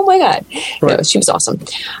 oh my God, she was awesome.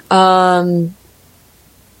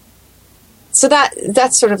 So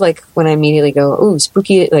that's sort of like when I immediately go, ooh,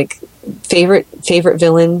 spooky, like favorite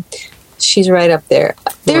villain. She's right up there.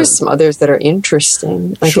 There's some others that are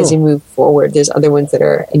interesting. Like as you move forward, there's other ones that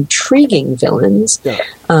are intriguing villains,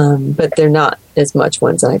 but they're not as much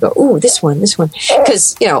ones that I go, ooh, this one.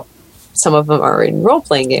 Because, some of them are in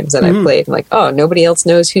role-playing games that I've played. I'm like, oh, nobody else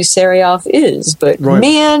knows who Serioth is, but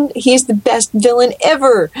man, he's the best villain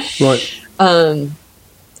ever. Right.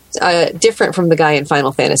 Different from the guy in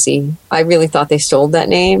Final Fantasy. I really thought they stole that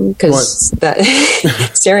name because that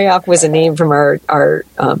Serioth was a name from our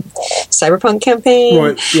Cyberpunk campaign.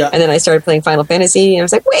 Right. Yeah. And then I started playing Final Fantasy, and I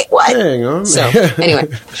was like, wait, what? Hang on. So anyway,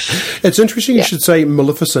 it's interesting you should say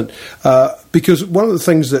Maleficent because one of the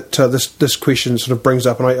things that this question sort of brings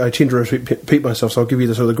up, and I tend to repeat myself, so I'll give you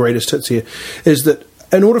the sort of the greatest hits here, is that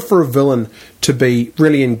in order for a villain to be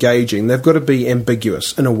really engaging, they've got to be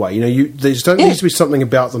ambiguous in a way. There needs to be something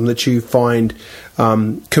about them that you find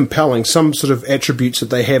compelling, some sort of attributes that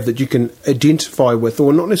they have that you can identify with,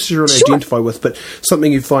 or not necessarily identify with, but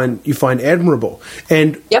something you find admirable.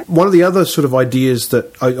 And one of the other sort of ideas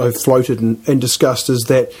that I've floated and discussed is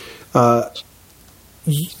that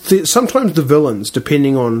sometimes the villains,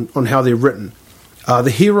 depending on how they're written, are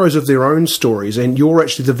the heroes of their own stories, and you're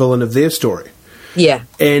actually the villain of their story. Yeah.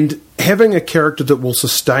 And having a character that will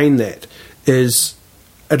sustain that is,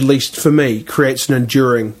 at least for me, creates an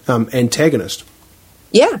enduring antagonist.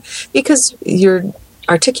 Yeah, because you're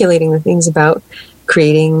articulating the things about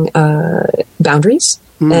creating boundaries,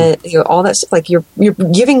 all that stuff. Like you're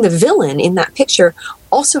giving the villain in that picture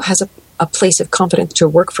also has a place of competence to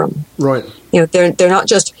work from. Right. They're not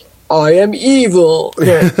just, I am evil.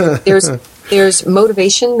 There's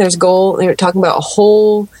motivation, there's goal. They're talking about a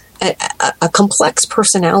whole... A complex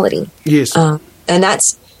personality. Yes. And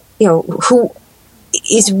that's, who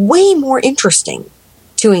is way more interesting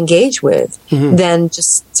to engage with than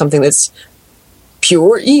just something that's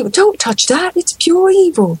pure evil. Don't touch that. It's pure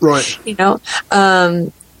evil. Right. It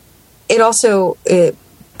also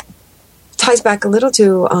ties back a little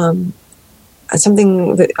to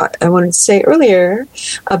something that I wanted to say earlier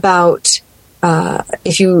about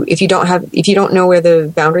if you don't know where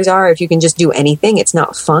the boundaries are, if you can just do anything, it's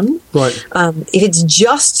not fun. Right. If it's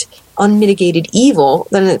just unmitigated evil,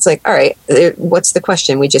 then it's like, all right, what's the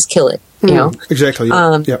question? We just kill it. Exactly.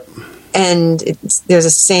 Yeah. And there's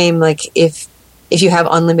a same, like, if you have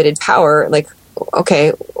unlimited power, like,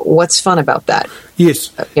 okay, what's fun about that?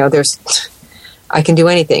 Yes. I can do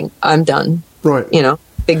anything. I'm done. Right.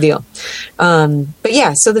 Big deal. But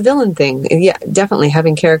yeah, so the villain thing, definitely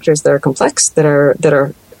having characters that are complex, that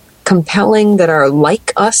are compelling, that are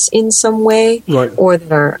like us in some way, right. Or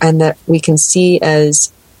that we can see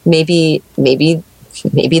as maybe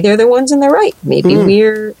they're the ones in the right.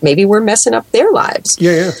 Maybe we're messing up their lives.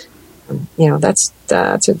 Yeah. That's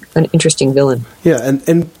an interesting villain. Yeah,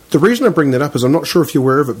 and the reason I bring that up is I'm not sure if you're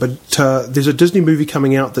aware of it, but there's a Disney movie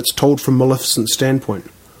coming out that's told from Maleficent's standpoint.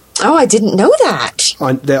 Oh, I didn't know that.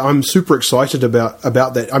 I'm super excited about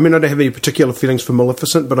that. I mean, I don't have any particular feelings for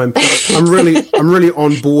Maleficent, but I'm really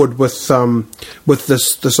on board with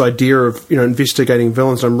this idea of investigating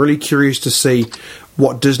villains. I'm really curious to see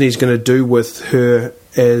what Disney's going to do with her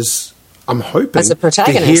as, I'm hoping, as a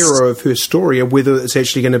protagonist, the hero of her story, or whether it's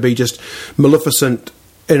actually going to be just Maleficent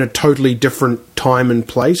in a totally different time and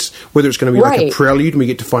place, whether it's going to be like a prelude and we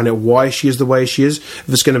get to find out why she is the way she is, if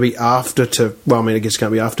it's going to be after I guess it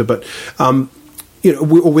can't be after, but or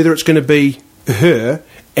whether it's going to be her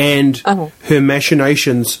and her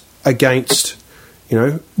machinations against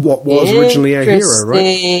what was originally our hero,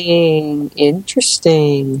 right?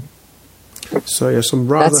 Interesting. So yes,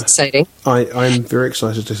 that's exciting. I'm very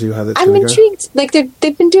excited to see how that's I'm going to go. intrigued. Like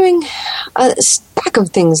they've been doing a stack of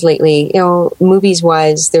things lately. Movies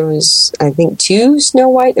wise, there was, I think, 2 Snow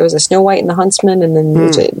White. There was a Snow White and the Huntsman, and then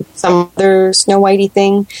there's some other Snow Whitey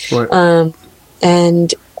thing. Right.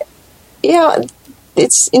 And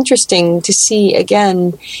it's interesting to see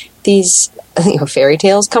again these fairy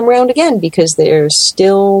tales come around again because they're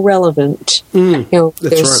still relevant.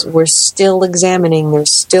 We're still examining.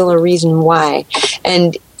 There's still a reason why,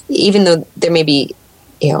 and even though there may be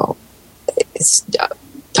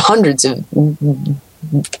hundreds of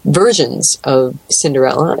versions of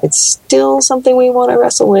Cinderella, it's still something we want to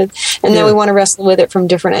wrestle with, and then we want to wrestle with it from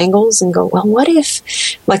different angles and go, well, what if,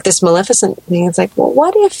 like this Maleficent thing, it's like, well,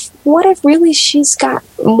 what if really she's got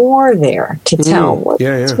more there to tell?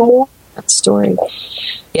 What's more of that story?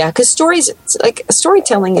 Yeah, because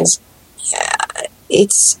storytelling is,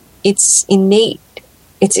 it's innate.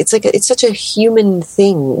 It's such a human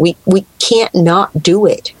thing. We can't not do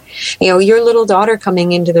it. Your little daughter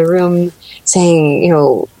coming into the room saying,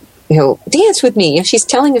 dance with me. She's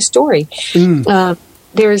telling a story.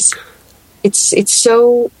 It's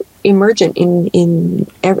so emergent in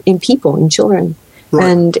people, in children,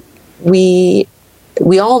 and we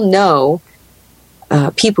all know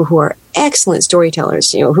people who are excellent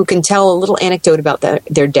storytellers, who can tell a little anecdote about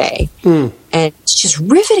their day. And it's just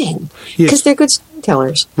riveting because they're good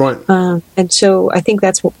storytellers. Right. And so I think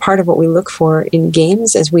that's part of what we look for in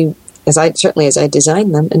games as I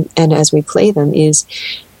design them and as we play them, is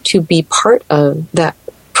to be part of that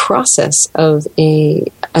process of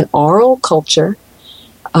an oral culture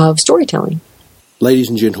of storytelling. Ladies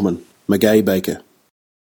and gentlemen, Mackay Baker.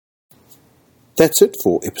 That's it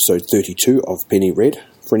for episode 32 of Penny Red.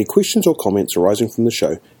 For any questions or comments arising from the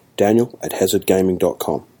show,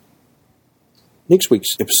 daniel@hazardgaming.com. Next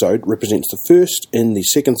week's episode represents the first in the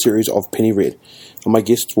second series of Penny Red, and my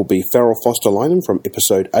guests will be Farrell Foster-Lynham from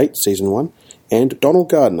episode 8, season 1, and Donald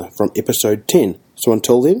Gardner from episode 10. So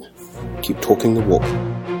until then, keep talking the walk.